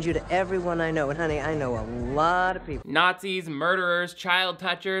recommend you to everyone I know. And honey, I know a lot of people. Nazis, murderers, child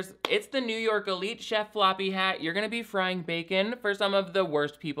touchers. It's the New York elite chef floppy hat. You're gonna be frying bacon for some of the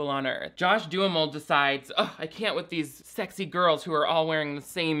worst people on earth. Josh Duhamel decides, oh, I can't with these sexy girls who are all wearing the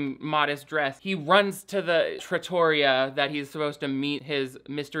same modest dress. He runs to the trattoria that he's supposed to meet his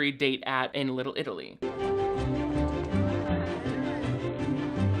mystery date at in Little Italy.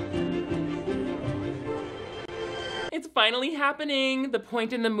 It's finally happening! The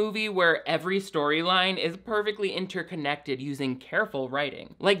point in the movie where every storyline is perfectly interconnected using careful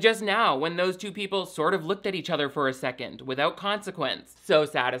writing. Like just now, when those two people sort of looked at each other for a second, without consequence. So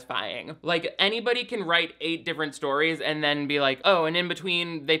satisfying. Like, anybody can write 8 different stories and then be like, oh, and in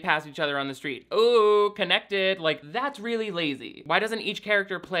between, they pass each other on the street. Oh, connected. Like, that's really lazy. Why doesn't each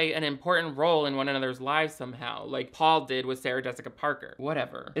character play an important role in one another's lives somehow? Like Paul did with Sarah Jessica Parker.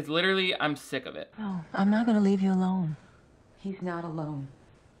 Whatever. It's literally, I'm sick of it. Oh, I'm not gonna leave you alone. He's not alone.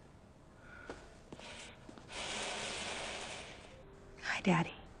 Hi,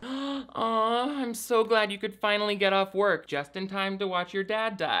 Daddy. Aw, I'm so glad you could finally get off work just in time to watch your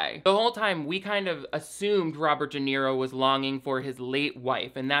dad die. The whole time, we kind of assumed Robert De Niro was longing for his late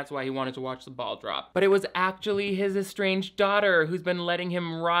wife, and that's why he wanted to watch the ball drop. But it was actually his estranged daughter who's been letting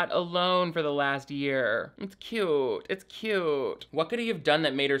him rot alone for the last year. It's cute. It's cute. What could he have done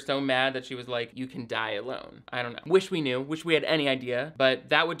that made her so mad that she was like, you can die alone? I don't know. Wish we knew. Wish we had any idea. But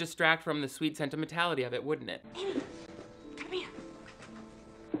that would distract from the sweet sentimentality of it, wouldn't it? Come here.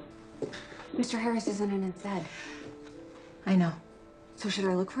 Mr. Harris isn't in his bed. I know. So should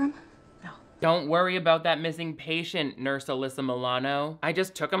I look for him? Don't worry about that missing patient, Nurse Alyssa Milano. I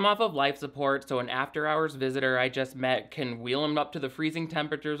just took him off of life support so an after-hours visitor I just met can wheel him up to the freezing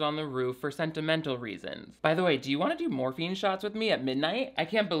temperatures on the roof for sentimental reasons. By the way, do you want to do morphine shots with me at midnight? I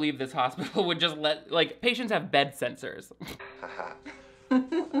can't believe this hospital would just let, like, patients have bed sensors.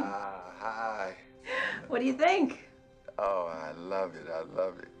 Hi. What do you think? Oh, I love it. I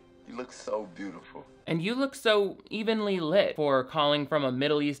love it. You look so beautiful. And you look so evenly lit for calling from a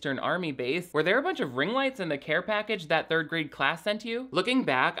Middle Eastern army base. Were there a bunch of ring lights in the care package that 3rd grade class sent you? Looking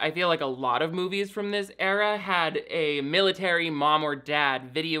back, I feel like a lot of movies from this era had a military mom or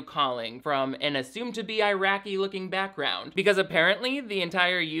dad video calling from an assumed to be Iraqi looking background. Because apparently the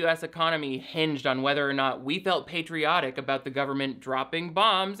entire US economy hinged on whether or not we felt patriotic about the government dropping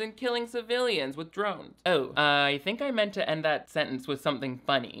bombs and killing civilians with drones. Oh, I think I meant to end that sentence with something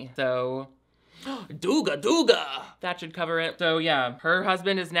funny, so... Dooga dooga! That should cover it. So yeah, her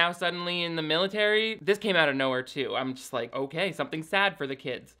husband is now suddenly in the military. This came out of nowhere too. I'm just like, okay, something sad for the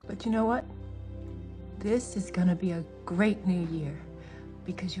kids. But you know what? This is gonna be a great new year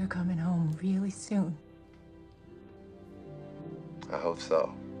because you're coming home really soon. I hope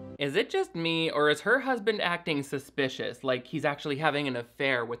so. Is it just me, or is her husband acting suspicious, like he's actually having an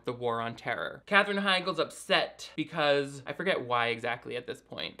affair with the war on terror? Katherine Heigl's upset because, I forget why exactly at this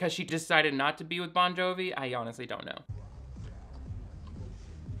point, because she decided not to be with Bon Jovi? I honestly don't know.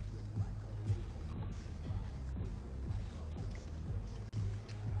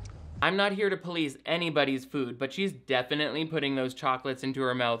 I'm not here to police anybody's food, but she's definitely putting those chocolates into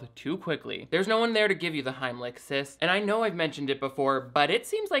her mouth too quickly. There's no one there to give you the Heimlich, sis. And I know I've mentioned it before, but it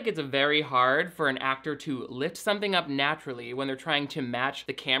seems like it's very hard for an actor to lift something up naturally when they're trying to match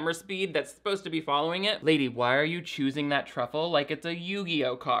the camera speed that's supposed to be following it. Lady, why are you choosing that truffle like it's a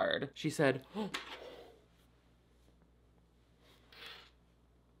Yu-Gi-Oh card? She said, oh.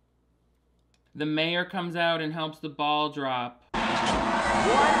 The mayor comes out and helps the ball drop.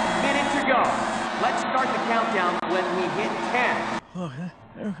 1 minute to go. Let's start the countdown when we hit 10. Okay,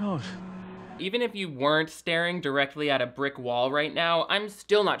 there it goes. Even if you weren't staring directly at a brick wall right now, I'm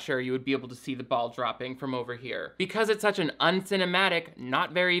still not sure you would be able to see the ball dropping from over here. Because it's such an uncinematic,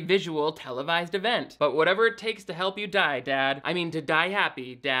 not very visual, televised event. But whatever it takes to help you die, Dad. I mean, to die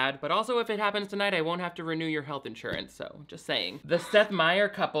happy, Dad. But also if it happens tonight, I won't have to renew your health insurance, so just saying. The Seth Meyer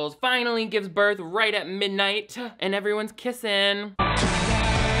couples finally gives birth right at midnight, and everyone's kissing.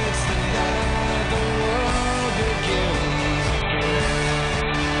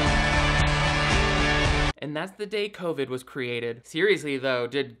 And that's the day COVID was created. Seriously though,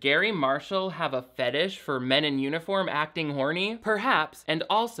 did Gary Marshall have a fetish for men in uniform acting horny? Perhaps, and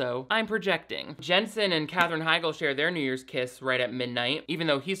also, I'm projecting. Jensen and Katherine Heigl share their New Year's kiss right at midnight, even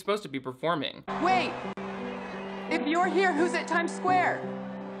though he's supposed to be performing. Wait! If you're here, who's at Times Square?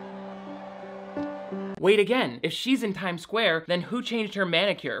 Wait again, if she's in Times Square, then who changed her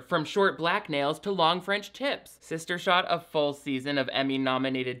manicure from short black nails to long French tips? Sister shot a full season of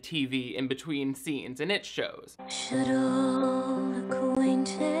Emmy-nominated TV in between scenes, and it shows. Should old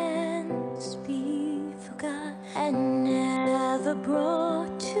acquaintance ever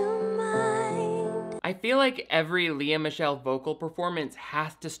brought to mind. I feel like every Lea Michele vocal performance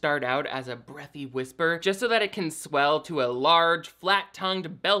has to start out as a breathy whisper, just so that it can swell to a large,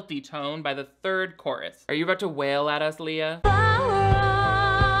 flat-tongued, belty tone by the third chorus. Are you about to wail at us, Lea?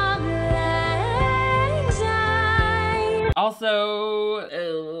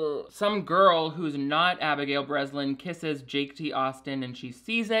 Also, some girl who's not Abigail Breslin kisses Jake T. Austin and she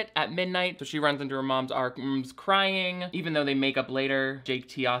sees it at midnight, so she runs into her mom's arms crying. Even though they make up later, Jake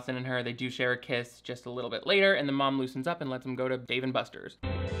T. Austin and her, they do share a kiss just a little bit later, and the mom loosens up and lets him go to Dave & Buster's.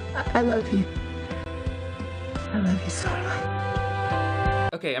 I love you. I love you so much.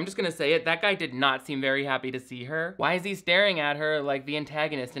 Okay, I'm just gonna say it, that guy did not seem very happy to see her. Why is he staring at her like the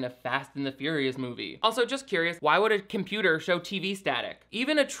antagonist in a Fast and the Furious movie? Also, just curious, why would a computer show TV static?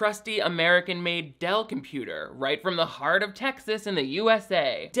 Even a trusty American-made Dell computer, right from the heart of Texas in the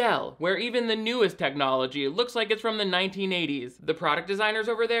USA. Dell, where even the newest technology looks like it's from the 1980s. The product designers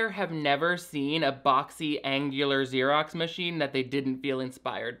over there have never seen a boxy, angular Xerox machine that they didn't feel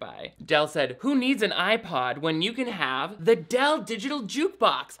inspired by. Dell said, "Who needs an iPod when you can have the Dell Digital Jukebox?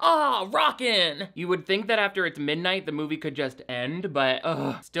 Ah, rockin'!" You would think that after it's midnight, the movie could just end, but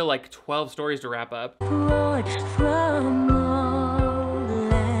still like 12 stories to wrap up. From all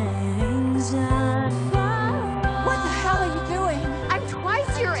What the hell are you doing? I'm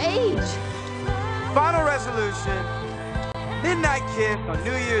twice your age. Final resolution. Midnight kiss on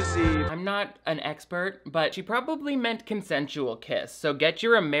New Year's Eve. I'm not an expert, but she probably meant consensual kiss, so get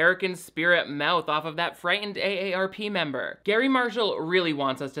your American spirit mouth off of that frightened AARP member. Gary Marshall really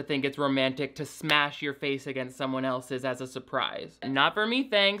wants us to think it's romantic to smash your face against someone else's as a surprise. Not for me,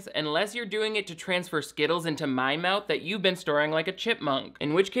 thanks, unless you're doing it to transfer Skittles into my mouth that you've been storing like a chipmunk.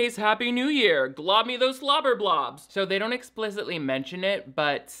 In which case, Happy New Year, glob me those slobber blobs. So they don't explicitly mention it,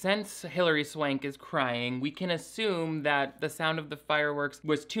 but since Hilary Swank is crying, we can assume that the sound of the fireworks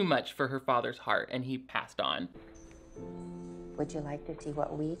was too much for her father's heart and he passed on. Would you like to see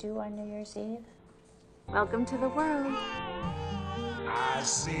what we do on New Year's Eve? Welcome to the world. I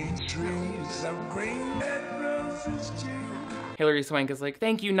see trees of green and roses too. Hilary Swank is like,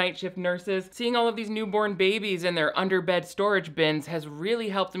 "Thank you, night shift nurses. Seeing all of these newborn babies in their underbed storage bins has really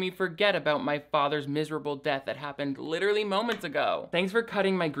helped me forget about my father's miserable death that happened literally moments ago. Thanks for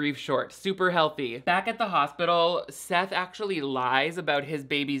cutting my grief short. Super healthy." Back at the hospital, Seth actually lies about his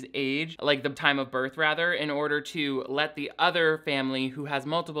baby's age, like the time of birth rather, in order to let the other family who has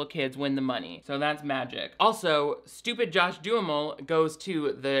multiple kids win the money. So that's magic. Also, stupid Josh Duhamel goes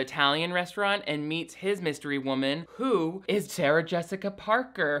to the Italian restaurant and meets his mystery woman, who is Sarah Jessica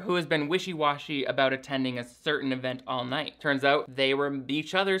Parker, who has been wishy-washy about attending a certain event all night. Turns out they were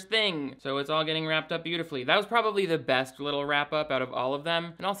each other's thing, so it's all getting wrapped up beautifully. That was probably the best little wrap-up out of all of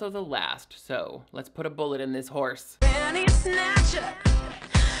them, and also the last, so let's put a bullet in this horse.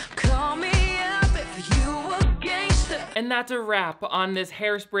 Call me up if you a gangster. And that's a wrap on this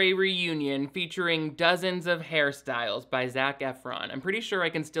Hairspray reunion featuring dozens of hairstyles by Zac Efron. I'm pretty sure I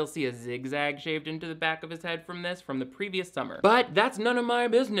can still see a zigzag shaved into the back of his head from this from the previous summer. But that's none of my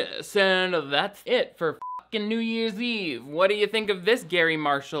business, and that's it for New Year's Eve. What do you think of this Gary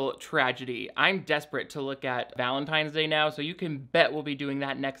Marshall tragedy? I'm desperate to look at Valentine's Day now, so you can bet we'll be doing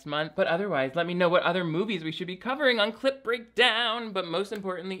that next month. But otherwise, let me know what other movies we should be covering on Clip Breakdown. But most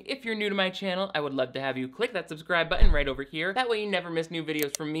importantly, if you're new to my channel, I would love to have you click that subscribe button right over here. That way you never miss new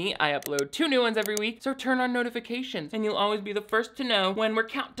videos from me. I upload 2 new ones every week, so turn on notifications and you'll always be the first to know when we're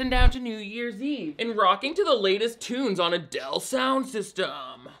counting down to New Year's Eve and rocking to the latest tunes on a Dell sound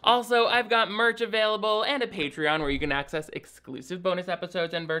system. Also, I've got merch available and a Patreon where you can access exclusive bonus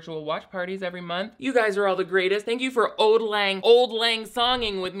episodes and virtual watch parties every month. You guys are all the greatest. Thank you for old lang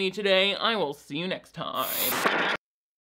songing with me today. I will see you next time.